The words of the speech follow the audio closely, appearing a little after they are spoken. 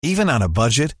Even on a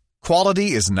budget,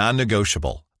 quality is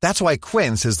non-negotiable. That's why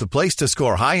Quince is the place to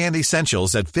score high-end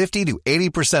essentials at 50 to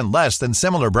 80% less than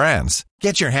similar brands.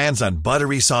 Get your hands on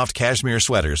buttery soft cashmere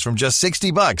sweaters from just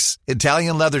 $60,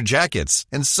 Italian leather jackets,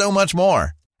 and so much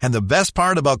more. And the best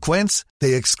part about Quince,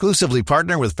 they exclusively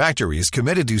partner with factories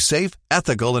committed to safe,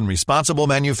 ethical, and responsible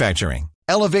manufacturing.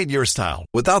 Elevate your style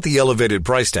without the elevated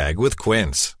price tag with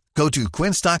Quince. Go to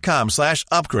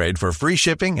quince.com/upgrade for free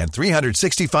shipping and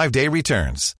 365-day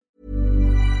returns.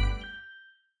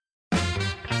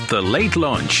 The Late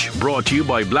Lunch, brought to you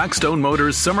by Blackstone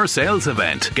Motors Summer Sales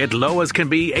Event. Get low as can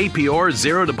be APR,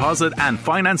 zero deposit and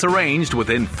finance arranged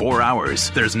within 4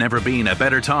 hours. There's never been a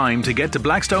better time to get to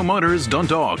Blackstone Motors,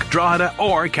 Dundalk, Drogheda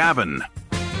or Cavan.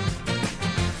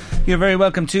 You're very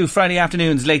welcome to Friday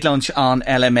afternoon's Late Lunch on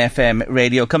LMFM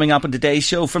Radio. Coming up on today's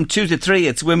show from 2 to 3,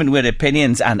 it's Women with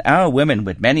Opinions, and our women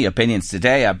with many opinions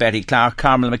today are Betty Clark,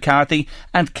 Carmel McCarthy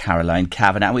and Caroline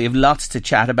Kavanagh. We have lots to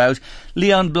chat about.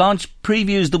 Leon Blanche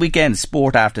previews the weekend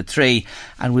sport after 3,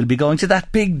 and we'll be going to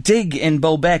that big dig in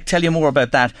Beaubec. Tell you more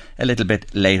about that a little bit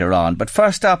later on. But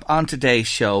first up on today's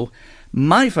show,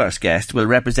 my first guest will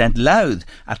represent Louth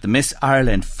at the Miss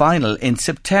Ireland final in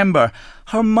September.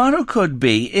 Her motto could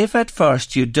be, if at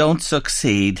first you don't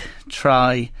succeed,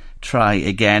 try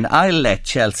again. I'll let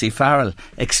Chelsea Farrell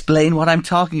explain what I'm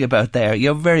talking about there.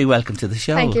 You're very welcome to the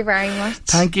show. Thank you very much.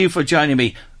 Thank you for joining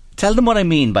me. Tell them what I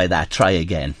mean by that, try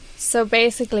again. So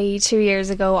basically 2 years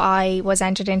ago I was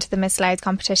entered into the Miss Louth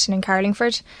competition in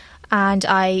Carlingford, and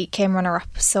I came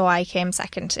runner-up, so I came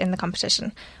second in the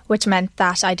competition, which meant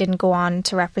that I didn't go on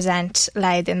to represent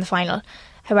Louth in the final.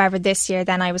 However, this year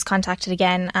then I was contacted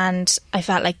again, and I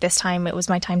felt like this time it was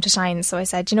my time to shine. So I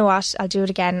said, you know what, I'll do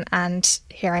it again, and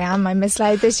here I am, I'm Miss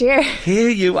Louth this year. Here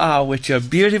you are with your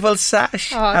beautiful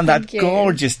sash and that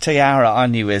gorgeous tiara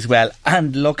on you as well,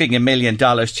 and looking $1 million.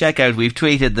 Check out, we've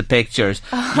tweeted the pictures.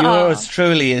 Yours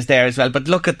truly is there as well, but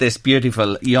look at this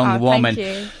beautiful young woman.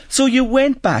 Thank you. So you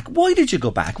went back. Why did you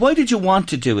go back? Why did you want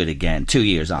to do it again 2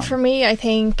 years on? For me, I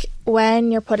think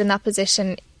when you're put in that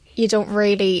position, you don't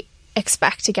really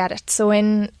expect to get it. So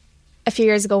a few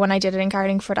years ago when I did it in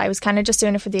Carlingford, I was kind of just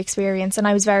doing it for the experience, and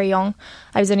I was very young.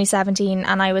 I was only 17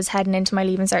 and I was heading into my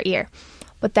Leaving Cert year.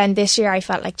 But then this year I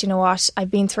felt like, do you know what,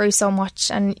 I've been through so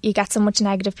much, and you get so much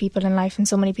negative people in life and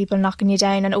so many people knocking you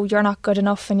down and, oh, you're not good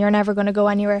enough and you're never going to go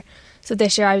anywhere. So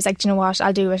this year I was like, do you know what,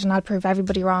 I'll do it and I'll prove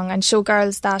everybody wrong and show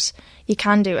girls that you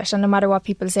can do it, and no matter what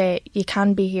people say, you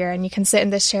can be here and you can sit in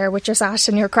this chair with your sash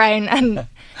and your crown and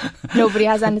nobody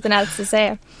has anything else to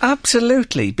say.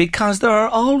 Absolutely, because there are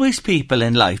always people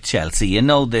in life, Chelsea, you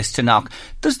know this to knock.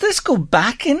 Does this go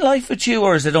back in life with you,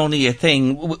 or is it only a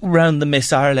thing round the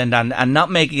Miss Ireland and not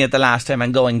making it the last time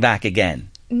and going back again?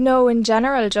 No, in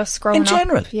general, just growing up. In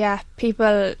general? Yeah,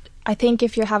 people, I think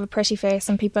if you have a pretty face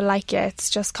and people like you, it's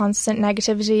just constant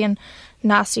negativity and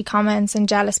nasty comments and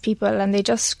jealous people, and they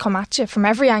just come at you from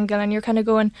every angle, and you're kind of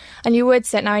going, and you would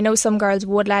sit. Now I know some girls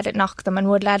would let it knock them and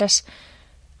would let it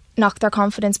knock their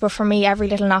confidence, but for me every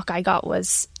little knock I got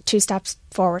was 2 steps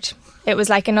forward. It was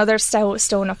like another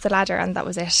stone up the ladder, and that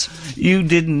was it. You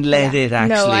didn't let it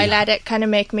actually... No, I let it kind of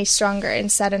make me stronger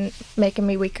instead of making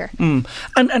me weaker.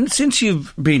 And since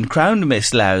you've been crowned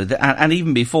Miss Louth, and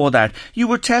even before that, you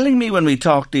were telling me when we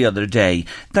talked the other day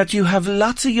that you have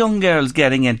lots of young girls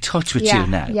getting in touch with you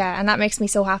now. Yeah, and that makes me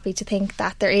so happy to think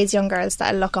that there is young girls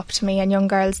that look up to me, and young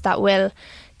girls that will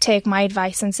take my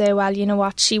advice and say, well, you know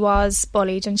what, she was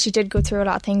bullied and she did go through a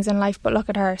lot of things in life, but look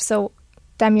at her. So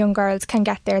them young girls can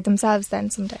get there themselves then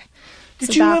someday.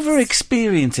 Did you ever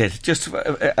experience it? Just,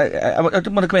 I want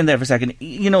to come in there for a second.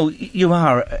 You know, you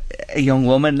are a young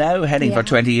woman now, heading for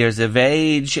 20 years of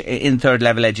age, in third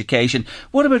level education.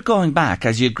 What about going back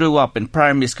as you grew up in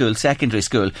primary school, secondary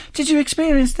school? Did you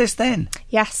experience this then?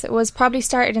 Yes, it was probably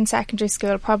started in secondary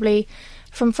school, probably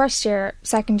from first year,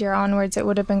 second year onwards, it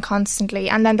would have been constantly.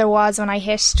 And then there was, when I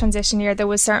hit transition year, there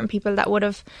was certain people that would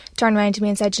have turned around to me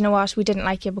and said, you know what, we didn't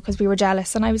like you because we were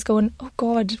jealous. And I was going, oh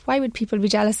God, why would people be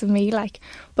jealous of me?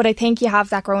 But I think you have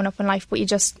that growing up in life, but you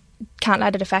just can't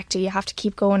let it affect you. You have to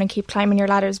keep going and keep climbing your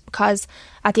ladders, because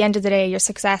at the end of the day, your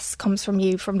success comes from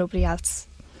you, from nobody else.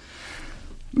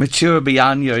 Mature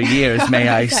beyond your years, may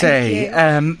I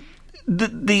say.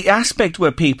 The aspect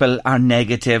where people are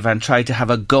negative and try to have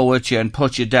a go at you and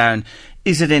put you down,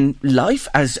 is it in life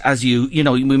as you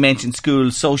know, we mentioned school,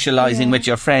 socialising with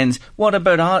your friends. What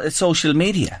about social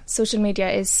media? Social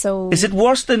media is so... Is it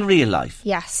worse than real life?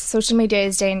 Yes, social media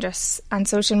is dangerous, and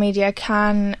social media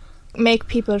can make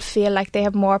people feel like they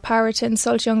have more power to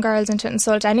insult young girls and to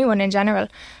insult anyone in general.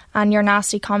 And your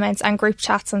nasty comments and group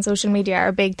chats on social media are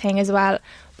a big thing as well.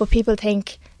 But people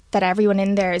think that everyone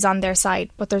in there is on their side,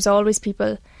 but there's always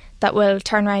people that will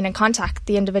turn around and contact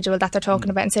the individual that they're talking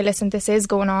about and say, listen, this is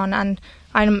going on and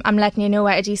I'm letting you know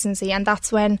out of decency. And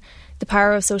that's when the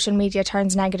power of social media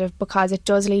turns negative, because it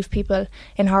does leave people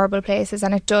in horrible places,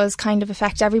 and it does kind of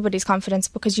affect everybody's confidence,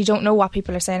 because you don't know what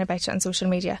people are saying about you on social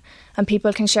media, and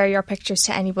people can share your pictures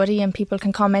to anybody and people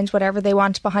can comment whatever they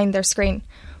want behind their screen.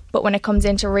 But when it comes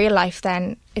into real life,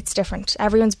 then it's different.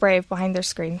 Everyone's brave behind their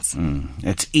screens.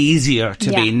 It's easier to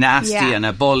be nasty and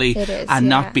a bully and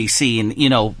not be seen, you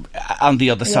know, on the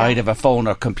other side of a phone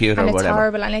or computer or whatever. It's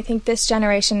horrible. And I think this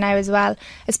generation now as well,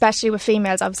 especially with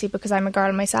females, obviously, because I'm a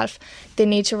girl myself, they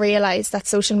need to realise that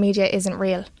social media isn't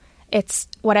real. It's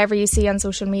whatever you see on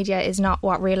social media is not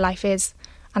what real life is.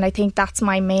 And I think that's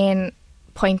my main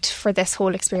point for this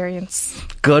whole experience.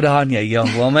 Good on you,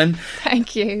 young woman.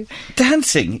 Thank you.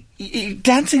 Dancing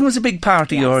was a big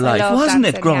part of your life, wasn't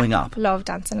it, growing up? Love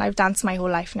dancing. I've danced my whole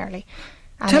life nearly.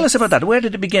 And tell us about that. Where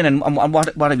did it begin, and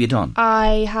what have you done?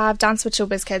 I have danced with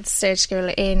Showbiz Kids stage school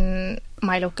in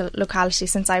my locality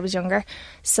since I was younger,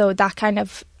 so that kind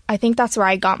of, I think that's where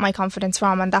I got my confidence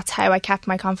from, and that's how I kept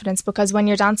my confidence, because when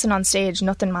you're dancing on stage,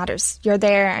 nothing matters. You're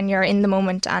there and you're in the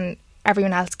moment, and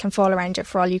everyone else can fall around you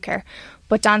for all you care.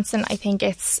 But dancing, I think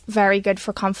it's very good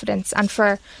for confidence and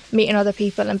for meeting other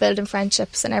people and building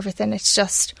friendships and everything. It's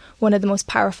just one of the most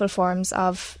powerful forms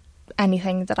of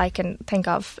anything that I can think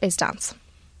of is dance.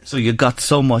 So you got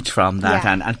so much from that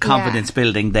and confidence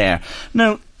building there.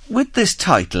 Now, with this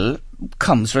title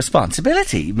comes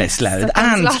responsibility, Miss Louth.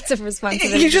 And lots of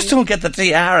responsibility. You just don't get the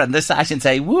tiara and the sash and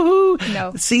say, woohoo,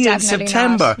 no, see you in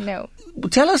September. Not. No.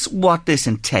 Tell us what this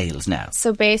entails now.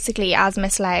 So basically, as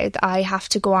Miss Louth, I have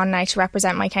to go on now to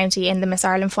represent my county in the Miss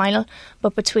Ireland final.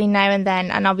 But between now and then,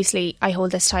 and obviously I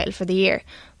hold this title for the year,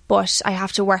 but I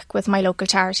have to work with my local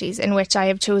charities, in which I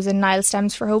have chosen Niall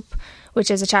Stems for Hope,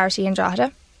 which is a charity in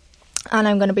Drogheda. And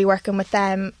I'm going to be working with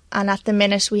them. And at the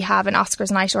minute, we have an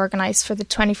Oscars night organised for the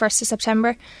 21st of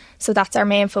September. So that's our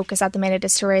main focus at the minute,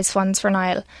 is to raise funds for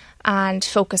Niall and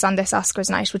focus on this Oscars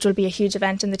night, which will be a huge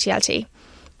event in the TLT.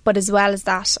 But as well as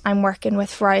that, I'm working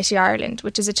with Variety Ireland,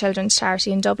 which is a children's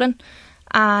charity in Dublin.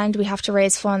 And we have to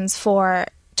raise funds for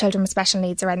children with special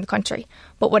needs around the country.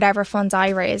 But whatever funds I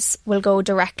raise will go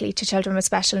directly to children with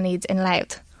special needs in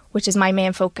Louth, which is my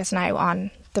main focus now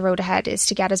on the road ahead, is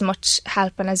to get as much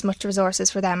help and as much resources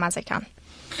for them as I can.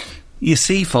 You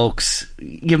see, folks,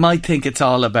 you might think it's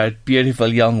all about beautiful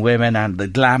young women and the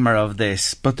glamour of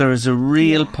this, but there is a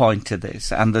real point to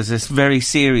this, and there's this very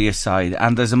serious side,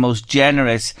 and there's a most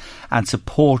generous and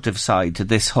supportive side to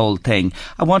this whole thing.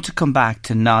 I want to come back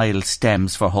to Niall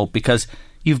Stems for Hope, because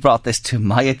you've brought this to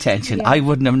my attention. Yeah. I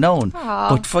wouldn't have known,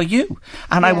 but for you.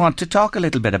 And I Yeah. want to talk a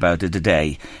little bit about it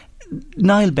today.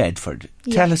 Niall Bedford,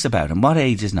 tell us about him. What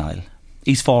age is Niall?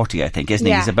 He's 40, I think, isn't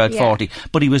he? He's about 40.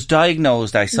 But he was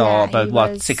diagnosed, I saw, about,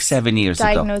 6-7 years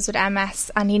ago. Diagnosed with MS,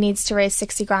 and he needs to raise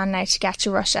 60 grand now to get to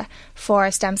Russia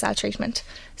for stem cell treatment.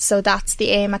 So that's the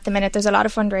aim at the minute. There's a lot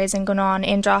of fundraising going on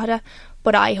in Drogheda,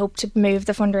 but I hope to move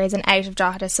the fundraising out of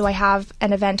Drogheda. So I have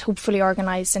an event hopefully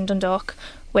organised in Dundalk,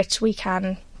 which we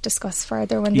can discuss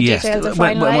further when the details are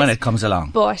finalised. When it comes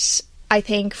along. But I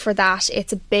think for that,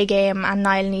 it's a big aim, and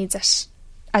Niall needs it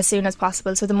as soon as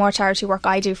possible. So the more charity work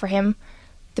I do for him,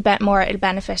 the more it'll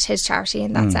benefit his charity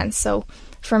in that sense. So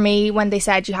for me, when they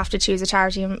said you have to choose a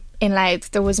charity in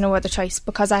Louth, there was no other choice,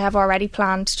 because I have already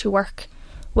planned to work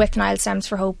with Niall Stems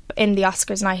for Hope in the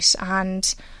Oscars night,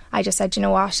 and I just said, you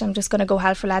know what, I'm just going to go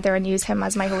hell for leather and use him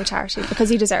as my whole charity, because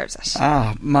he deserves it.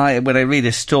 When I read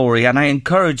his story, and I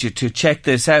encourage you to check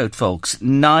this out, folks.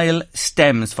 Niall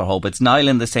Stems for Hope. It's Niall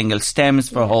in the single, Stems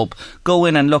for Hope. Go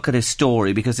in and look at his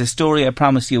story, because his story, I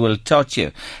promise you, will touch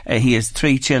you. He has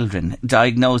 3 children,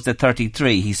 diagnosed at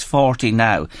 33. He's 40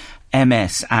 now.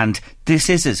 MS, and this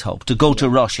is his hope, to go to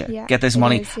Russia, get this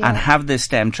money and have this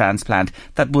stem transplant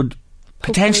that would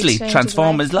potentially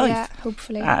transform his life. Yeah,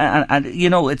 hopefully. And you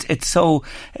know, it's so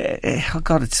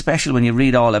it's special when you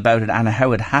read all about it and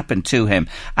how it happened to him.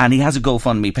 And he has a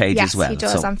GoFundMe page as well. Yes, he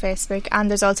does, on Facebook, and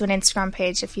there's also an Instagram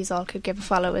page if you all could give a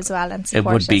follow as well and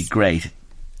support us. It would be great.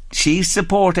 She's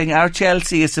supporting, our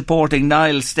Chelsea is supporting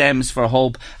Niall Stems for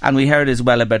Hope, and we heard as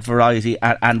well about Variety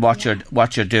and what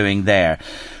you're doing there.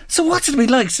 So what's it been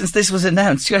like since this was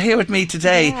announced? You're here with me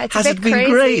today. Yeah, has it been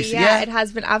crazy. Great? Yeah, it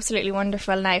has been absolutely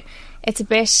wonderful. Now, it's a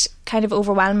bit kind of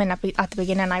overwhelming at the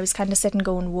beginning. I was kind of sitting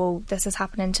going, whoa, this is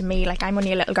happening to me. Like, I'm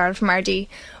only a little girl from RD.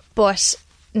 But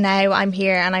now I'm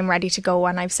here and I'm ready to go,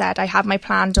 and I've said I have my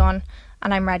plan done,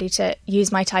 and I'm ready to use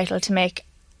my title to make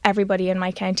everybody in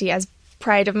my county as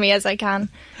proud of me as I can.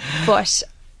 But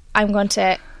I'm going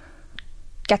to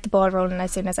get the ball rolling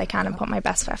as soon as I can and put my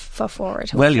best foot forward.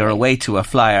 Hopefully. Well, you're away to a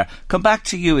flyer. Come back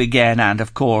to you again, and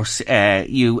of course,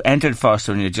 you entered first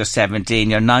when you were just 17.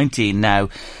 You're 19 now.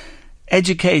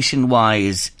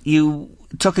 Education-wise, you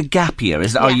took a gap year,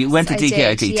 or you went to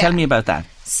DKIT. Did, yeah. Tell me about that.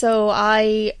 So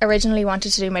I originally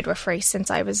wanted to do midwifery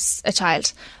since I was a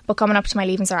child, but coming up to my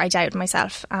Leaving Cert, I doubted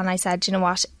myself, and I said, you know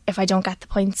what, if I don't get the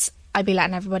points, I'd be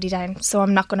letting everybody down, so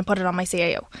I'm not going to put it on my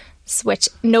CAO, which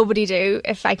nobody do.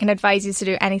 If I can advise you to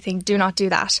do anything, do not do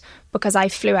that, because I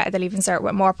flew out of the Leaving Cert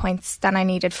with more points than I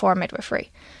needed for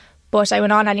midwifery. But I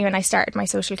went on anyway and I started my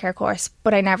social care course,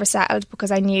 but I never settled because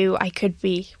I knew I could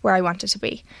be where I wanted to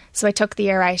be. So I took the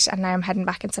year out, and now I'm heading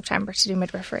back in September to do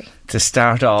midwifery. To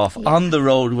start off on the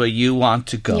road where you want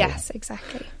to go. Yes,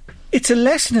 exactly. It's a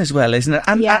lesson as well, isn't it?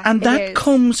 And that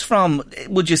comes from,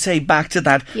 would you say, back to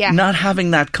that, not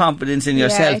having that confidence in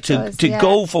yourself to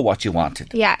go for what you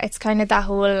wanted. Yeah, it's kind of that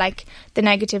whole, like, the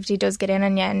negativity does get in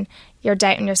on you, and you're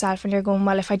doubting yourself, and you're going,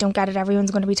 well, if I don't get it,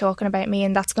 everyone's going to be talking about me,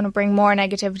 and that's going to bring more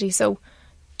negativity, so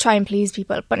try and please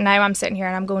people. But now I'm sitting here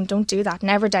and I'm going, don't do that.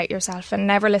 Never doubt yourself, and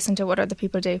never listen to what other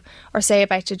people do or say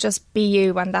about you. Just be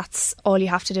you, and that's all you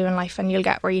have to do in life, and you'll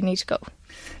get where you need to go.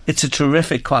 It's a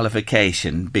terrific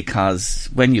qualification, because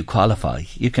when you qualify,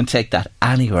 you can take that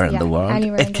anywhere in the world.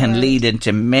 It can lead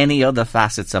into many other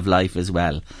facets of life as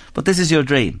well. But this is your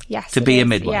dream, to be a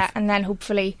midwife. Yeah, and then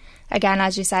hopefully, again,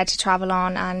 as you said, to travel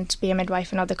on and be a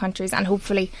midwife in other countries. And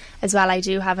hopefully as well, I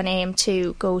do have an aim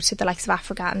to go to the likes of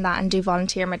Africa and that, and do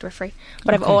volunteer midwifery.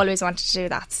 But I've always wanted to do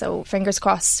that, so fingers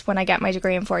crossed when I get my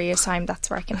degree in 4 years' time, that's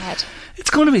where I can head. It's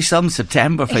going to be some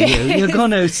September for you. You're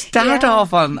going to start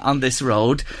off on this road.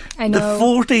 I know. The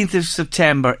 14th of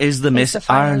September is the Miss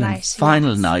Ireland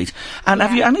final night. And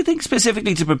have you anything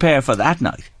specifically to prepare for that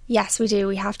night? Yes, we do.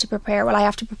 We have to prepare. Well, I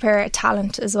have to prepare a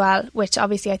talent as well, which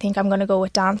obviously I think I'm going to go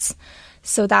with dance.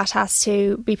 So that has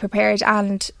to be prepared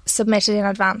and submitted in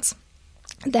advance.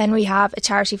 Then we have a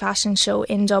charity fashion show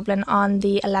in Dublin on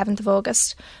the 11th of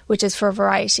August, which is for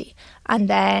variety. And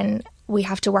then we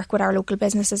have to work with our local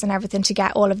businesses and everything to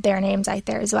get all of their names out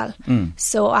there as well.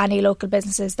 So any local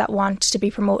businesses that want to be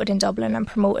promoted in Dublin and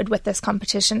promoted with this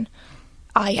competition,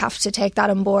 I have to take that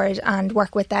on board and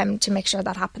work with them to make sure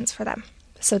that happens for them.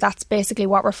 So that's basically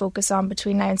what we're focused on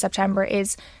between now and September,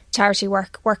 is charity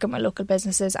work, working with local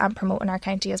businesses and promoting our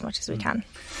county as much as we can.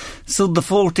 So the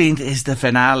 14th is the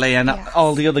finale, and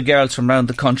all the other girls from around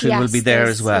the country will be there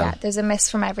as well. Yeah, there's a miss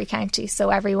from every county,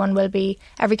 so every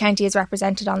county is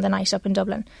represented on the night up in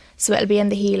Dublin. So it'll be in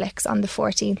the Helix on the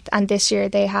 14th, and this year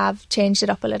they have changed it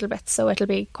up a little bit, so it'll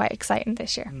be quite exciting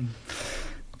this year.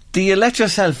 Do you let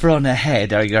yourself run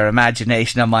ahead, or your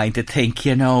imagination or mind, to think,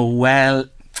 well,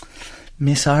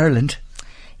 Miss Ireland?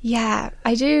 Yeah,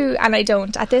 I do and I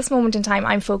don't. At this moment in time,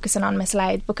 I'm focusing on Miss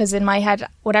Louth, because in my head,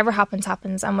 whatever happens,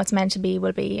 happens, and what's meant to be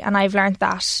will be. And I've learned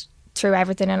that through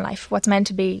everything in life. What's meant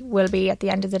to be will be at the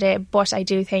end of the day. But I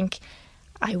do think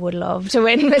I would love to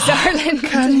win Miss Ireland.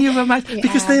 Can you imagine? Yeah.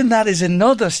 Because then that is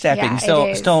another stepping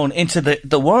stone into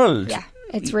the world. Yeah,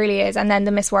 it really is. And then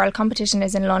the Miss World competition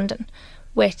is in London,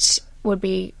 which would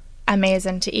be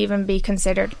amazing to even be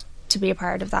considered to be a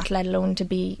part of that, let alone to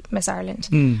be Miss Ireland.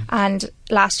 And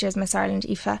last year's Miss Ireland,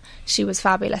 Aoife, she was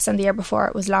fabulous, and the year before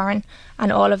it was Lauren, and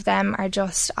all of them are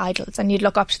just idols, and you'd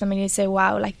look up to them and you'd say,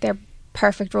 wow, like, they're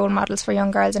perfect role models for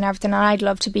young girls and everything, and I'd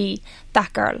love to be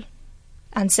that girl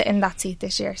and sit in that seat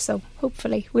this year. So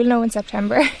hopefully we'll know in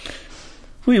September.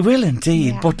 We will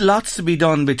indeed, but lots to be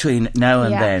done between now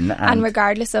and then. And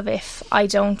regardless of if I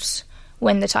don't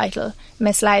win the title,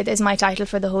 Miss Louth is my title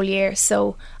for the whole year,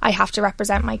 so I have to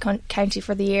represent my county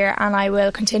for the year, and I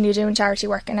will continue doing charity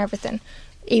work and everything.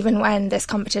 Even when this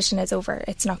competition is over,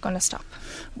 it's not going to stop.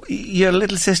 Your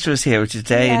little sister is here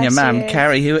today, and your mum,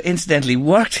 Carrie, who incidentally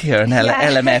worked here on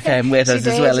LMFM with us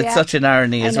as well. It's such an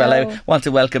irony as well. I want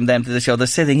to welcome them to the show. They're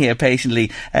sitting here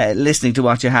patiently listening to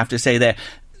what you have to say there.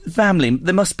 Family,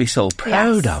 they must be so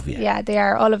proud of you. Yeah, they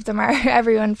are. All of them are.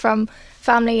 Everyone from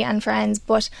family and friends.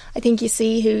 But I think you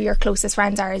see who your closest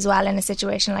friends are as well in a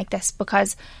situation like this,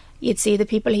 because you'd see the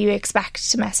people who you expect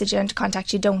to message you and to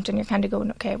contact you don't, and you're kind of going,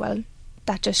 okay, well,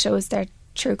 that just shows their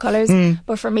true colours.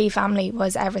 But for me, family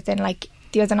was everything. Like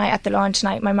the other night at the launch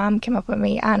night, my mum came up with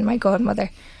me and my godmother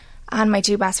and my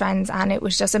two best friends, and it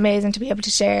was just amazing to be able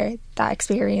to share that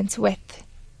experience with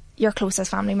your closest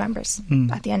family members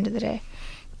at the end of the day.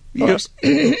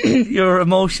 Your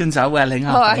emotions are welling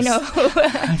up. Oh, I know.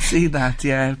 I see that,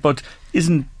 yeah. But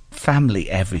isn't family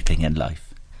everything in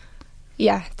life?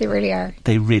 Yeah, they really are.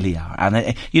 They really are.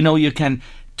 And you can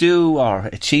do or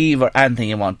achieve or anything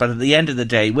you want, but at the end of the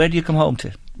day, where do you come home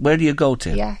to? where do you go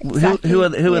to? Yeah, exactly. Who are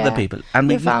the people? And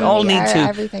Your we family, all need to.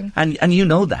 Everything. And you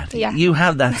know that. Yeah. You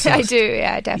have that. I do,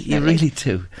 yeah, definitely. You really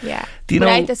do. Yeah. Do you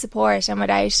without know the support and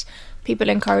without people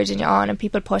encouraging you on and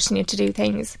people pushing you to do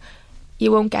things,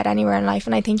 you won't get anywhere in life.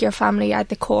 And I think your family are at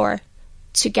the core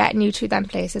to getting you to them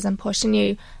places and pushing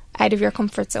you out of your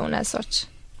comfort zone as such,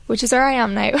 which is where I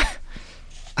am now.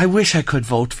 I wish I could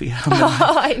vote for you.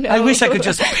 I know. I wish I could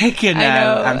just pick you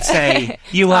now and say,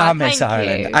 you are Miss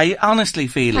Ireland. You. I honestly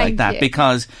feel like that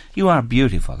because you are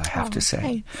beautiful, I have to say.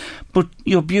 Thanks. But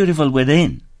you're beautiful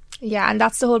within. Yeah, and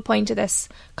that's the whole point of this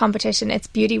competition. It's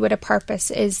beauty with a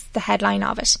purpose is the headline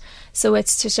of it. So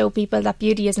it's to show people that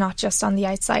beauty is not just on the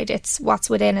outside, it's what's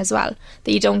within as well.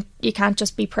 That you can't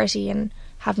just be pretty and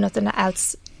have nothing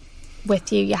else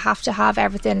with you. You have to have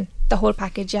everything, the whole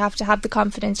package. You have to have the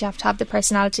confidence, you have to have the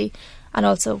personality, and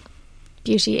also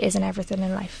beauty isn't everything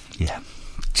in life. Yeah.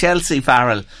 Chelsea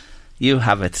Farrell, you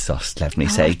have it sussed, let me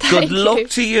say. Good luck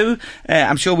to you.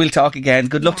 I'm sure we'll talk again.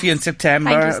 Good luck to you in September.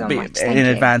 Thank you so much. In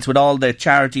advance with all the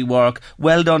charity work.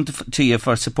 Well done to you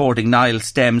for supporting Nile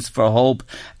Stems for Hope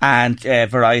and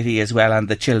Variety as well, and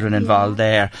the children involved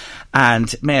there.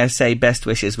 And may I say best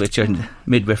wishes with your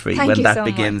midwifery when that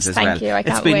begins as well. Thank you.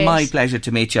 It's been my pleasure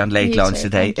to meet you on Late Lunch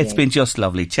today. It's been just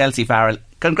lovely. Chelsea Farrell,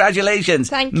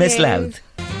 congratulations. Thank Miss you. Louth.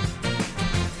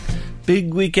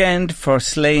 Big weekend for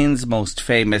Slane's most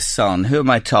famous son. Who am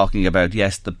I talking about?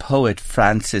 Yes, the poet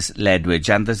Francis Ledwidge.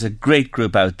 And there's a great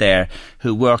group out there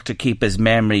who work to keep his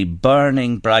memory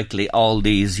burning brightly all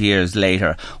these years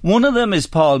later. One of them is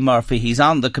Paul Murphy. He's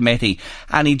on the committee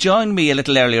and he joined me a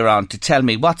little earlier on to tell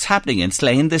me what's happening in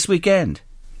Slane this weekend.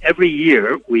 Every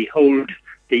year we hold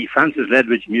the Francis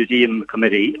Ledwidge Museum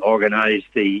Committee organised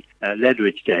the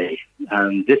Ledwidge Day,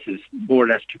 and this is more or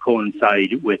less to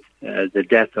coincide with the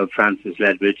death of Francis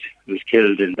Ledwidge, who was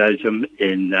killed in Belgium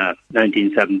in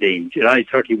 1917, July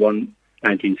 31,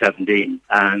 1917.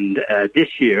 And this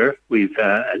year we've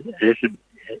a little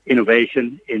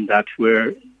innovation in that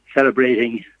we're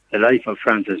celebrating the life of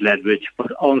Francis Ledwidge,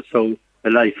 but also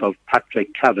the life of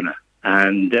Patrick Kavanagh.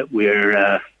 And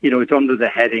we're, it's under the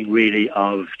heading really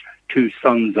of two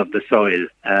sons of the soil.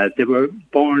 They were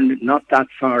born not that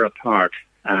far apart,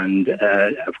 and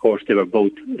of course they were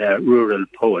both rural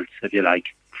poets, if you like.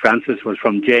 Francis was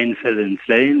from Janesville in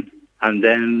Slane, and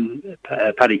then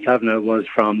Paddy Kavanagh was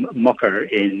from Mucker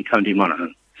in County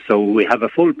Monaghan. So we have a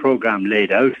full programme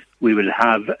laid out. We will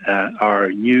have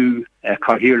our new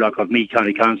Cathaoirleach of Meath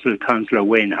County Council, Councillor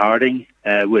Wayne Harding,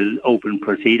 will open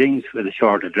proceedings with a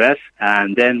short address.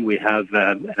 And then we have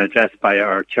an address by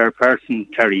our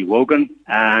chairperson, Terry Wogan.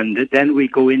 And then we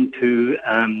go into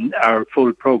our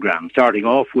full programme, starting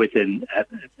off with an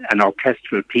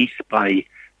orchestral piece by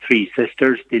three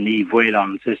sisters, the Niamh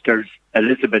Whalon sisters,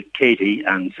 Elizabeth, Katie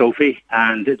and Sophie.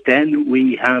 And then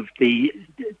we have the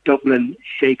Dublin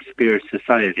Shakespeare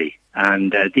Society.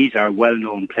 And these are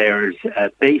well-known players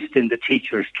based in the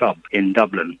Teachers' Club in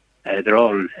Dublin. They're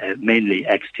all mainly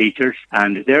ex-teachers,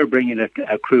 and they're bringing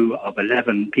a crew of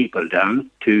 11 people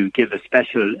down to give a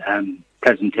special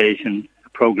presentation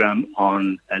programme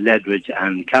on Ledwidge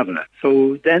and Kavanagh.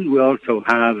 So then we also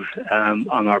have,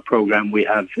 on our programme, we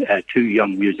have two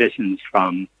young musicians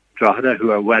from Drogheda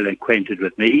who are well acquainted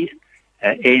with me,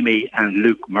 Amy and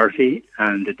Luke Murphy,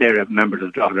 and they're members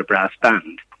of Drogheda Brass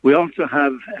Band. We also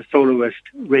have a soloist,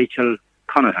 Rachel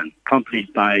Connahan,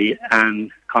 accompanied by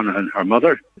Anne Connahan, her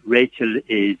mother. Rachel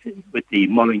is with the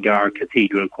Mullingar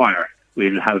Cathedral Choir.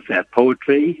 We'll have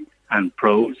poetry and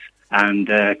prose and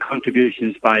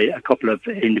contributions by a couple of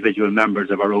individual members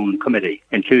of our own committee,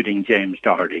 including James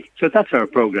Doherty. So that's our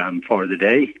programme for the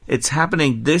day. It's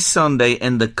happening this Sunday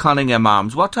in the Cunningham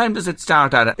Arms. What time does it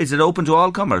start at? Is it open to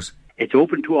all comers? It's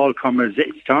open to all comers. It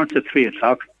starts at 3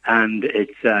 o'clock and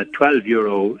it's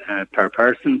 €12 per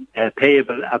person,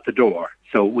 payable at the door.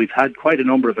 So we've had quite a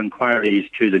number of inquiries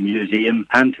to the museum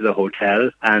and to the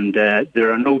hotel, and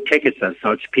there are no tickets as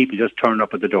such. People just turn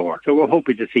up at the door. So we're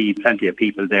hoping to see plenty of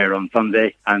people there on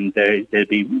Sunday, and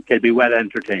they'll be well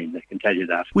entertained, I can tell you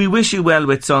that. We wish you well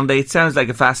with Sunday. It sounds like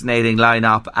a fascinating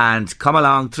line-up, and come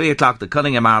along, 3 o'clock, the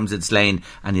Cunningham Arms in Slane,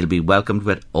 and you'll be welcomed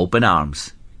with open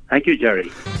arms. Thank you,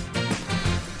 Jerry.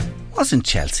 Wasn't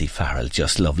Chelsea Farrell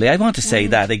just lovely? I want to say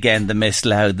that again, the Miss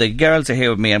Louth. The girls are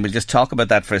here with me and we'll just talk about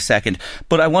that for a second.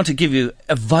 But I want to give you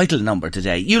a vital number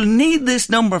today. You'll need this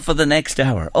number for the next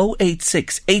hour.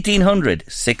 086 1800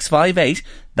 658.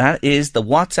 That is the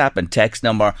WhatsApp and text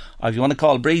number. Or if you want to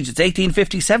call Breach, it's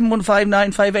 1850 715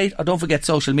 958. Or don't forget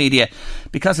social media,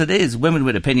 because it is Women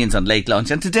with Opinions on Late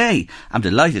Lunch. And today, I'm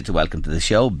delighted to welcome to the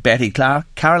show Betty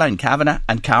Clark, Caroline Kavanagh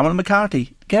and Carmel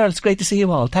McCarthy. Girls, great to see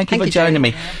you all. Thank you for joining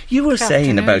me. You were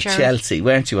saying about Chelsea,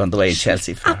 weren't you, on the way to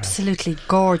Chelsea? Absolutely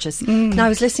gorgeous. Now, I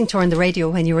was listening to her on the radio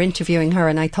when you were interviewing her,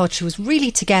 and I thought she was really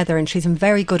together, and she's in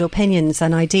very good opinions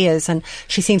and ideas, and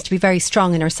she seems to be very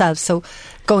strong in herself. So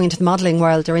going into the modelling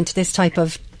world or into this type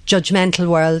of judgmental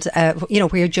world,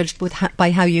 where you're judged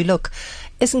by how you look,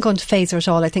 isn't going to faze her at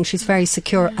all. I think she's very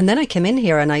secure. And then I came in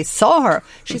here and I saw her.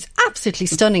 She's absolutely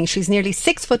stunning. She's nearly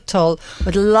 6 foot tall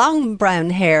with long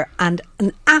brown hair and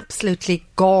an absolutely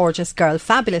gorgeous girl,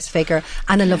 fabulous figure,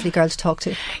 and a lovely girl to talk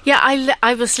to. Yeah,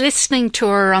 I was listening to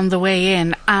her on the way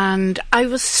in, and I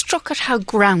was struck at how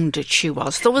grounded she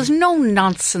was. There was no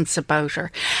nonsense about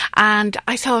her. And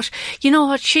I thought, you know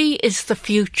what, she is the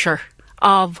future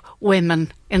of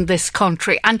women in this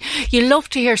country. And you love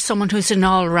to hear someone who's an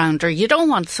all-rounder. You don't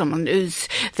want someone who's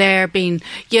there being,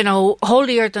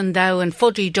 holier than thou and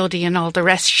fuddy-duddy and all the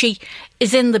rest. She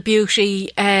is in the beauty,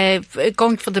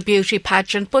 going for the beauty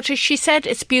pageant, but as she said,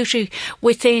 it's beauty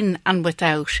within and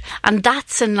without. And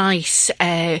that's a nice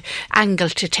angle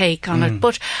to take on it.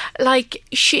 But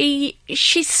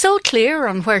she's so clear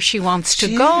on where she wants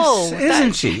to go.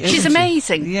 Isn't she? She's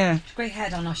amazing. Yeah. Great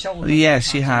head on her shoulder. Yes,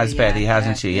 she has, Betty,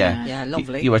 hasn't she? Yeah,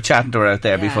 lovely. You were chatting to her out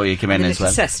there before you came in as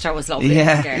well. Sister was lovely.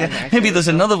 Yeah. Maybe there's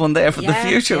another one there for the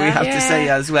future, we have to say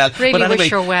as well. Really but anyway,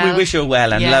 wish her well. We wish her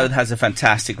well, and Louth has a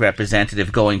fantastic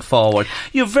representative going forward.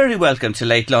 You're very welcome to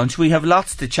Late Lunch. We have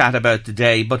lots to chat about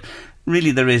today, but really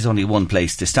there is only one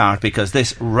place to start, because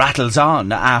this rattles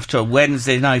on after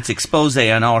Wednesday night's expose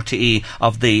on RTE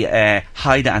of the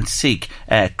hide and seek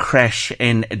creche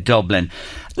in Dublin.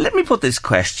 Let me put this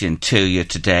question to you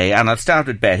today, and I'll start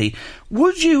with Betty.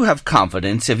 Would you have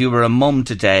confidence if you were a mum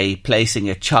today placing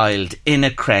a child in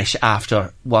a creche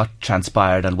after what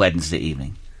transpired on Wednesday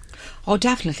evening? Oh,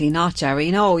 definitely not,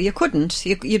 Jerry. No, you couldn't.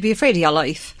 You'd be afraid of your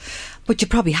life. But you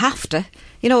probably have to.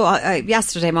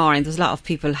 Yesterday morning, there's a lot of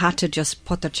people had to just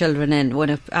put their children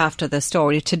in after the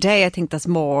story. Today, I think there's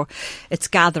more. It's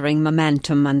gathering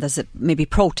momentum, and there's maybe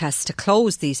protests to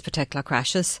close these particular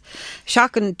creches.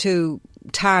 Shocking to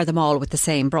tar them all with the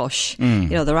same brush.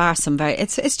 There are some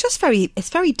it's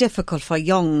very difficult for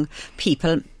young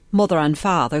people, mother and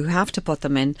father, who have to put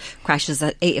them in creches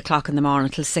at 8 o'clock in the morning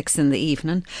till 6 in the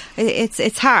evening.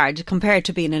 It's hard compared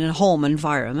to being in a home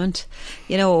environment,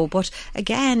 but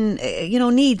again,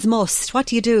 needs must. What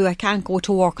do you do? I can't go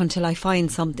to work until I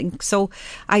find something. So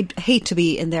I'd hate to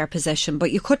be in their position,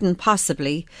 but you couldn't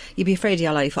possibly. You'd be afraid of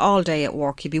your life all day at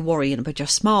work. You'd be worrying about your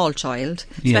small child,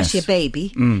 especially a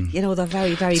baby. They're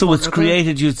very, very So vulnerable. It's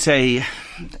created, you'd say,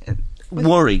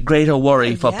 greater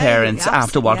worry for parents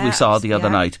after what we saw the other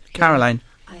night. Caroline?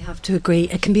 I have to agree.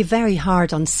 It can be very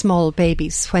hard on small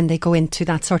babies when they go into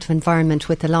that sort of environment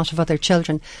with a lot of other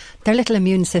children. Their little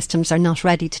immune systems are not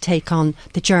ready to take on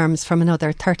the germs from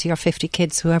another 30 or 50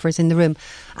 kids, whoever's in the room.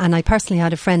 And I personally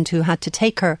had a friend who had to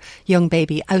take her young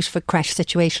baby out of a creche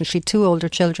situation. She had 2 older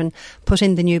children, put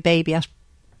in the new baby at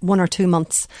 1 or 2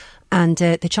 months, and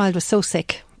the child was so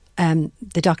sick.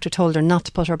 The doctor told her not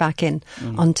to put her back in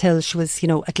until she was,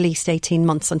 at least 18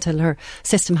 months, until her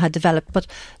system had developed. But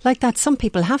like that, some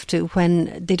people have to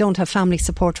when they don't have family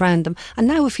support around them. And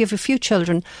now if you have a few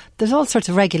children, there's all sorts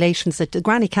of regulations that the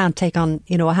granny can't take on,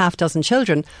 a half dozen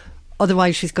children.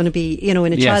 Otherwise she's going to be, in a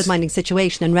childminding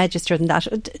situation and registered and that.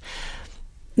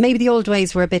 Maybe the old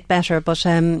ways were a bit better, but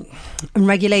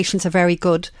regulations are very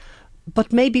good.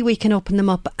 But maybe we can open them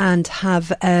up and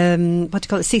have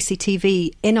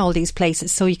CCTV in all these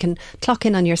places, so you can clock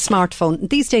in on your smartphone.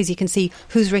 These days you can see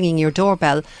who's ringing your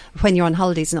doorbell when you're on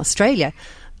holidays in Australia.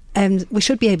 We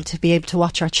should be able to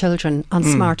watch our children on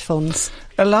smartphones.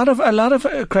 A lot of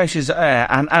creches,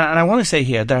 and I want to say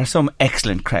here, there are some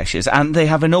excellent creches, and they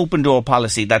have an open door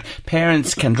policy that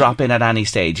parents can drop in at any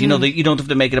stage. You don't have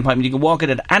to make an appointment. You can walk in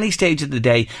at any stage of the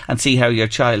day and see how your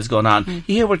child's going on.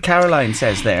 You hear what Caroline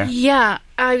says there? Yeah.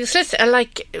 I was listening,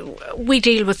 we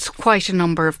deal with quite a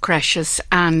number of creches,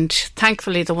 and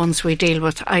thankfully the ones we deal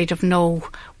with, I'd have no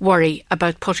worry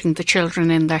about putting the children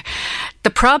in there.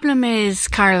 The problem is,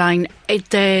 Caroline,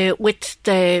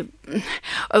 GDPR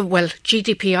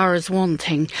is one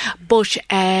thing, but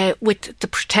with the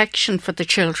protection for the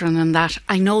children and that,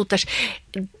 I know that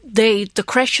the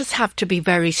creches have to be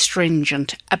very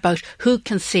stringent about who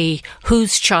can see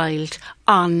whose child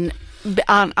on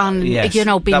Yes, being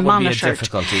that would monitored. Be a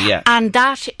difficulty, yeah. And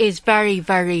that is very,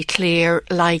 very clear,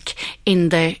 like in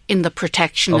the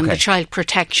protection and the child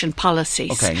protection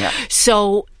policies. Okay, yeah.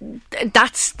 So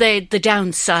that's the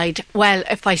downside. Well,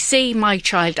 if I see my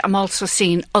child, I'm also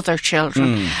seeing other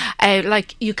children.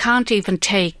 Like you can't even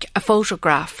take a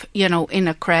photograph, in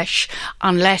a creche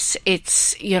unless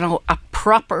it's, a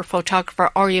proper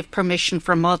photographer, or you have permission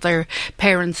from other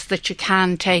parents that you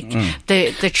can take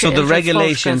the So the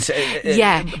regulations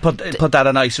put that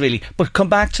on ice, really. But come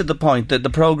back to the point that the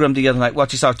programme the other night,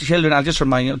 what you saw, children, I'll just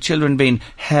remind you, children being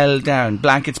held down,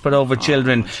 blankets put over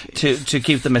children to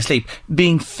keep them asleep,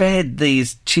 being fed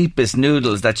these cheapest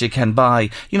noodles that you can buy.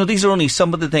 These are only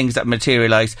some of the things that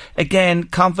materialise. Again,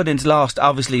 confidence lost,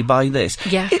 obviously, by this.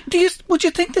 Yeah. Would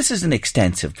you think this is an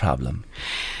extensive problem?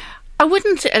 I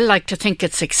wouldn't like to think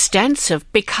it's extensive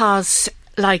because,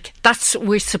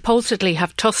 we supposedly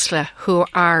have TUSLA who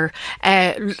are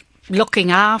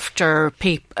looking after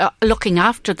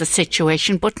the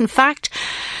situation, but in fact,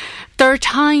 there are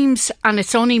times, and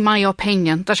it's only my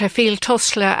opinion, that I feel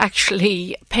TUSLA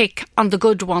actually pick on the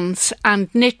good ones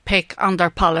and nitpick on their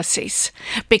policies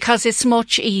because it's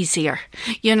much easier.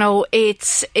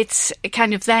 It's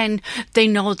kind of then they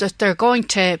know that they're going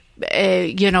to,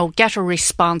 get a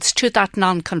response to that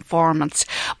non-conformance.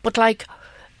 But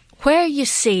where you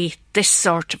see this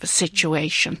sort of a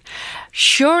situation,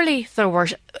 surely there were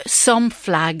some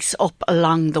flags up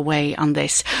along the way on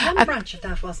this. One branch of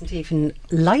that wasn't even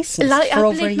licensed for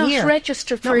over a year. Not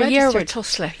registered for a year with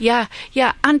TUSLA. Yeah.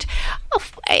 And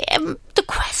the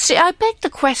question, I beg the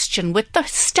question with the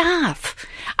staff.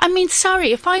 I mean,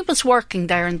 sorry, if I was working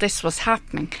there and this was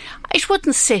happening, it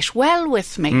wouldn't sit well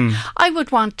with me. I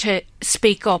would want to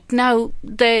speak up. Now,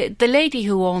 the lady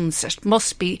who owns it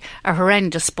must be a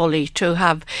horrendous bully to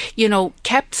have,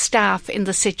 kept staff in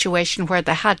the situation where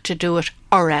they had to do it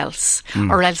or else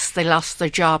they lost their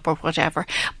job or whatever.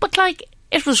 But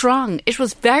it was wrong. It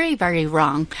was very, very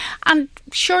wrong. And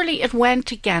surely it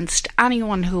went against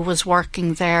anyone who was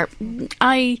working there.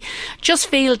 I just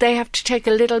feel they have to take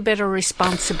a little bit of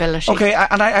responsibility. Okay,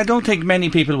 and I don't think many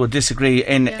people would disagree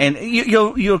in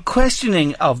your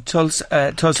questioning of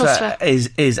TUSLA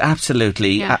is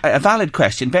absolutely a valid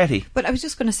question, Betty. But I was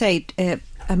just going to say,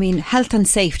 health and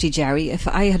safety, Jerry. If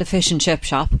I had a fish and chip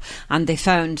shop and they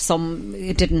found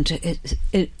the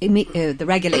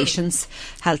regulations,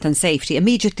 health and safety,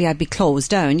 immediately I'd be closed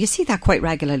down. You see that quite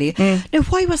regularly. Now,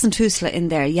 why wasn't TUSLA in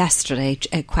there yesterday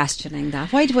questioning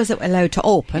that? Why was it allowed to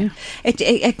open?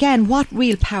 Again, what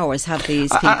real powers have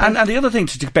these people? And the other thing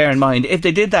to bear in mind, if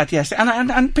they did that yesterday, and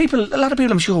a lot of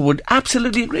people I'm sure would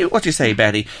absolutely agree with what you say,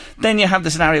 Betty, then you have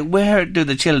the scenario, where do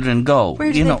the children go?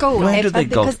 Where do they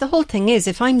go? Because the whole thing is,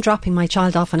 if I'm dropping my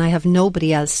child off and I have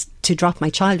nobody else to drop my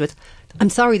child with, I'm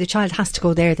sorry, the child has to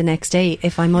go there the next day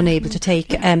if I'm unable to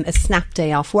take a snap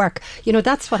day off work.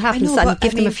 That's what happens. And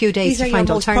give them a few days to find alternatives.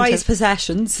 These are your most prized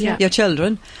possessions, your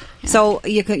children. Yeah. So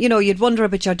you'd wonder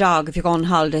about your dog if you go on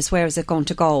holidays. Where is it going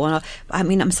to go? And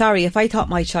I'm sorry, if I thought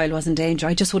my child was in danger,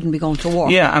 I just wouldn't be going to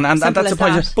work. Yeah, and that's a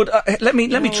point. But let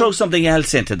me throw something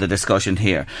else into the discussion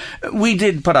here. We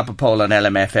did put up a poll on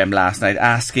LMFM last night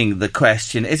asking the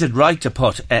question: is it right to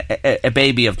put a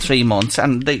baby of 3 months,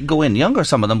 and they go in younger,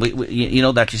 some of them, you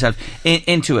know that yourself,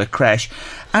 into a creche?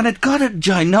 And it got a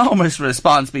ginormous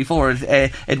response before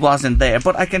it wasn't there.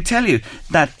 But I can tell you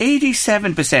that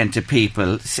 87% of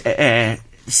people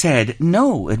said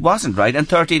no, it wasn't right, and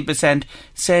 13%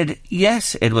 said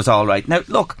yes, it was all right. Now,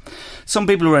 look, some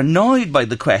people were annoyed by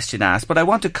the question asked, but I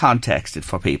want to context it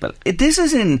for people. This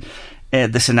is in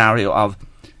the scenario of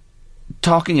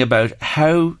talking about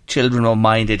how children were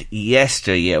minded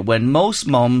yesteryear, when most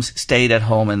mums stayed at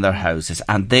home in their houses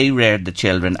and they reared the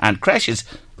children, and creches.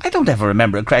 I don't ever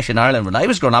remember a creche in Ireland when I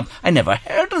was growing up. I never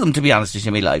heard of them, to be honest with you,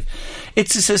 in my life.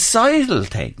 It's a societal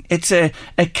thing. It's a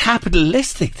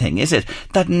capitalistic thing, is it?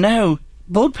 That now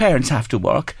both parents have to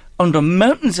work under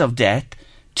mountains of debt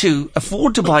to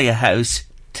afford to buy a house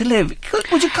to live.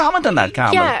 Would you comment on that,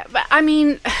 Carmel? Yeah, I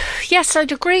mean, yes,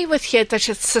 I'd agree with you that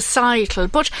it's societal,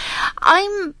 but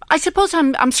I suppose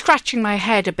I'm scratching my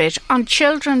head a bit on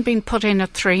children being put in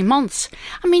at 3 months.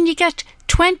 I mean, you get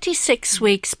 26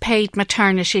 weeks paid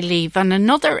maternity leave and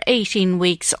another 18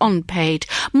 weeks unpaid.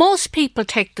 Most people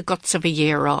take the guts of a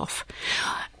year off.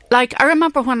 I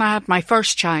remember when I had my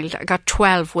first child, I got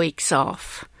 12 weeks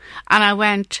off, and I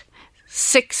went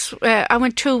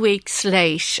 2 weeks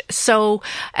late. So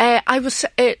I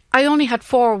only had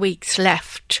 4 weeks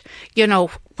left,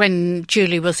 when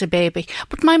Julie was a baby.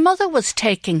 But my mother was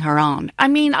taking her on. I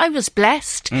mean, I was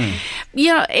blessed.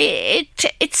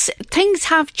 It's things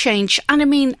have changed. And I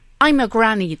mean, I'm a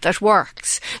granny that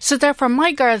works. So therefore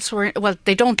my girls were, well,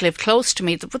 they don't live close to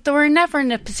me, but they were never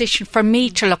in a position for me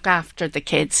to look after the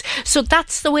kids. So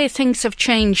that's the way things have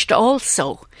changed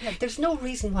also. Yeah, there's no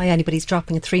reason why anybody's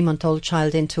dropping a 3-month-old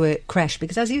child into a creche,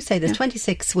 because as you say, there's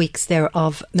 26 weeks there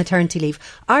of maternity leave.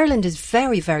 Ireland is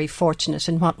very, very fortunate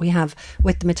in what we have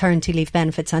with the maternity leave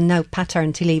benefits and now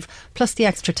paternity leave, plus the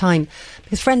extra time.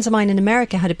 Because friends of mine in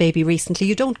America had a baby recently.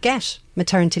 You don't get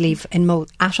maternity leave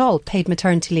at all, paid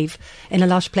maternity leave in a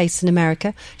lot of places in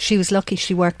America. She was lucky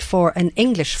she worked for an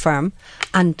English firm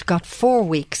and got 4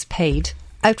 weeks paid.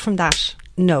 Out from that,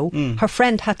 no. Her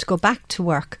friend had to go back to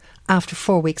work after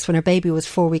 4 weeks when her baby was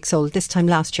 4 weeks old, this time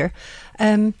last year,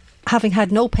 having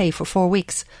had no pay for 4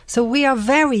 weeks. So we are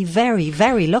very, very,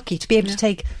 very lucky to be able to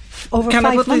take over 5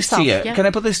 months off. Can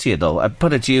I put this to you, though? I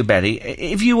put it to you, Betty.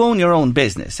 If you own your own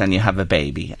business and you have a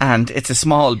baby and it's a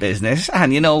small business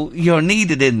and, you know, you're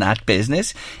needed in that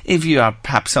business, if you are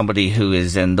perhaps somebody who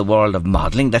is in the world of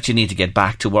modelling, that you need to get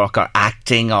back to work, or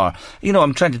acting, or, you know,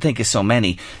 I'm trying to think of so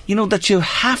many, you know, that you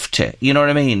have to, you know what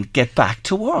I mean, get back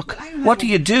to work. What do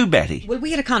you do, Betty? Well,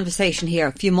 we had a conversation here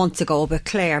a few months ago about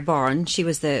Claire Byrne. She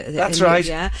was That's right.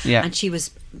 Yeah. And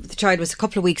the child was a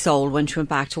couple of weeks old when she went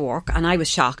back to work, and I was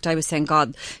shocked. I was saying,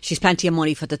 God, she's plenty of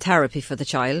money for the therapy for the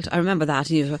child. I remember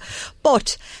that.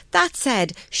 But that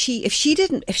said, she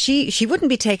wouldn't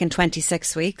be taking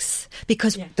 26 weeks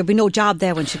because there'd be no job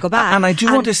there when she go back. And I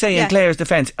do want to say, in Claire's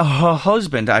defence, her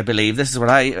husband, I believe, this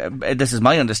is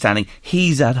my understanding,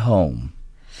 he's at home.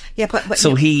 Yeah, but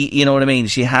so he, you know what I mean?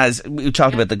 We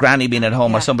talked about the granny being at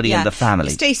home or somebody in the family.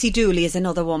 Stacey Dooley is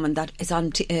another woman that is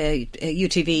on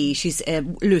UTV. She's a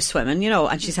loose woman, you know,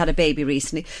 and she's had a baby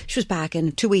recently. She was back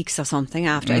in 2 weeks or something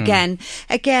after.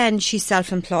 Again, she's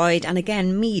self-employed, and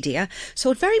again, media.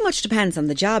 So it very much depends on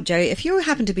the job, Jerry. If you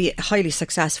happen to be a highly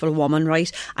successful woman,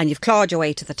 right, and you've clawed your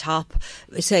way to the top,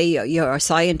 say you're a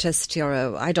scientist, you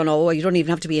don't even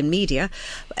have to be in media.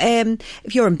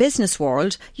 If you're in business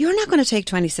world, you're not going to take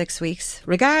 26 weeks,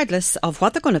 regardless of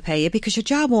what they're going to pay you, because your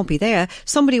job won't be there.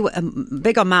 Somebody with a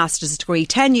bigger master's degree,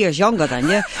 10 years younger than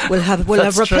you, will have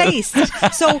replaced.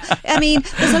 So, I mean,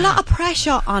 there's a lot of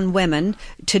pressure on women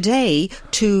today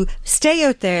to stay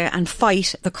out there and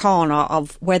fight the corner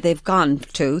of where they've gone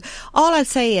to. All I'll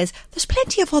say is there's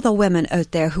plenty of other women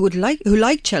out there who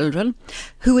like children,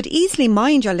 who would easily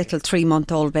mind your little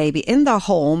 3-month-old baby in their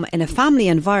home in a family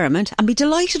environment and be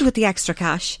delighted with the extra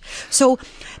cash. So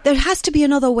there has to be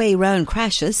another way round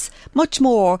crashes. Much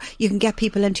more, you can get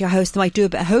people into your house that might do a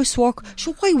bit of housework.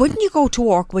 So why wouldn't you go to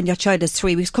work when your child is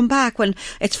 3 weeks? Come back when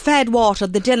it's fed,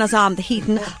 watered, the dinner's on, the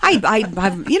heating. You know what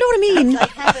I mean?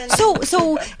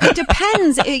 So it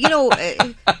depends. You know,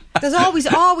 there's always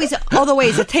other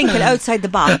ways of thinking outside the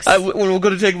box. We're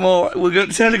going to take more. We're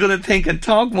certainly going to think and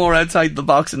talk more outside the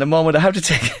box in a moment. I have to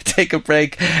take a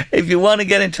break. If you want to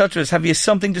get in touch with us, have you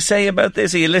something to say about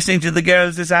this? Are you listening to the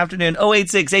girls this afternoon?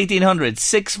 086 1800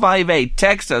 658.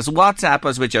 Text us, WhatsApp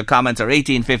us with your comments, or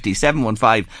 1850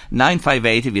 715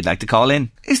 958 if you'd like to call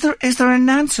in. Is there an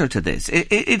answer to this?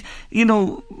 You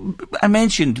know, I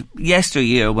mentioned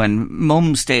yesteryear when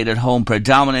mums stayed at home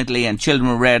predominantly and children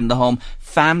were reared in the home.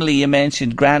 Family, you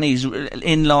mentioned, grannies,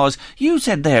 in-laws. You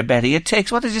said there, Betty, it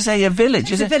takes, what did you say, a village?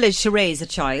 It's a village to raise a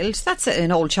child. That's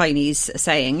an old Chinese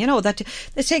saying, you know, that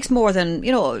it takes more than,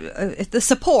 you know, the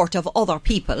support of other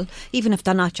people, even if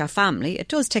they're not your family. It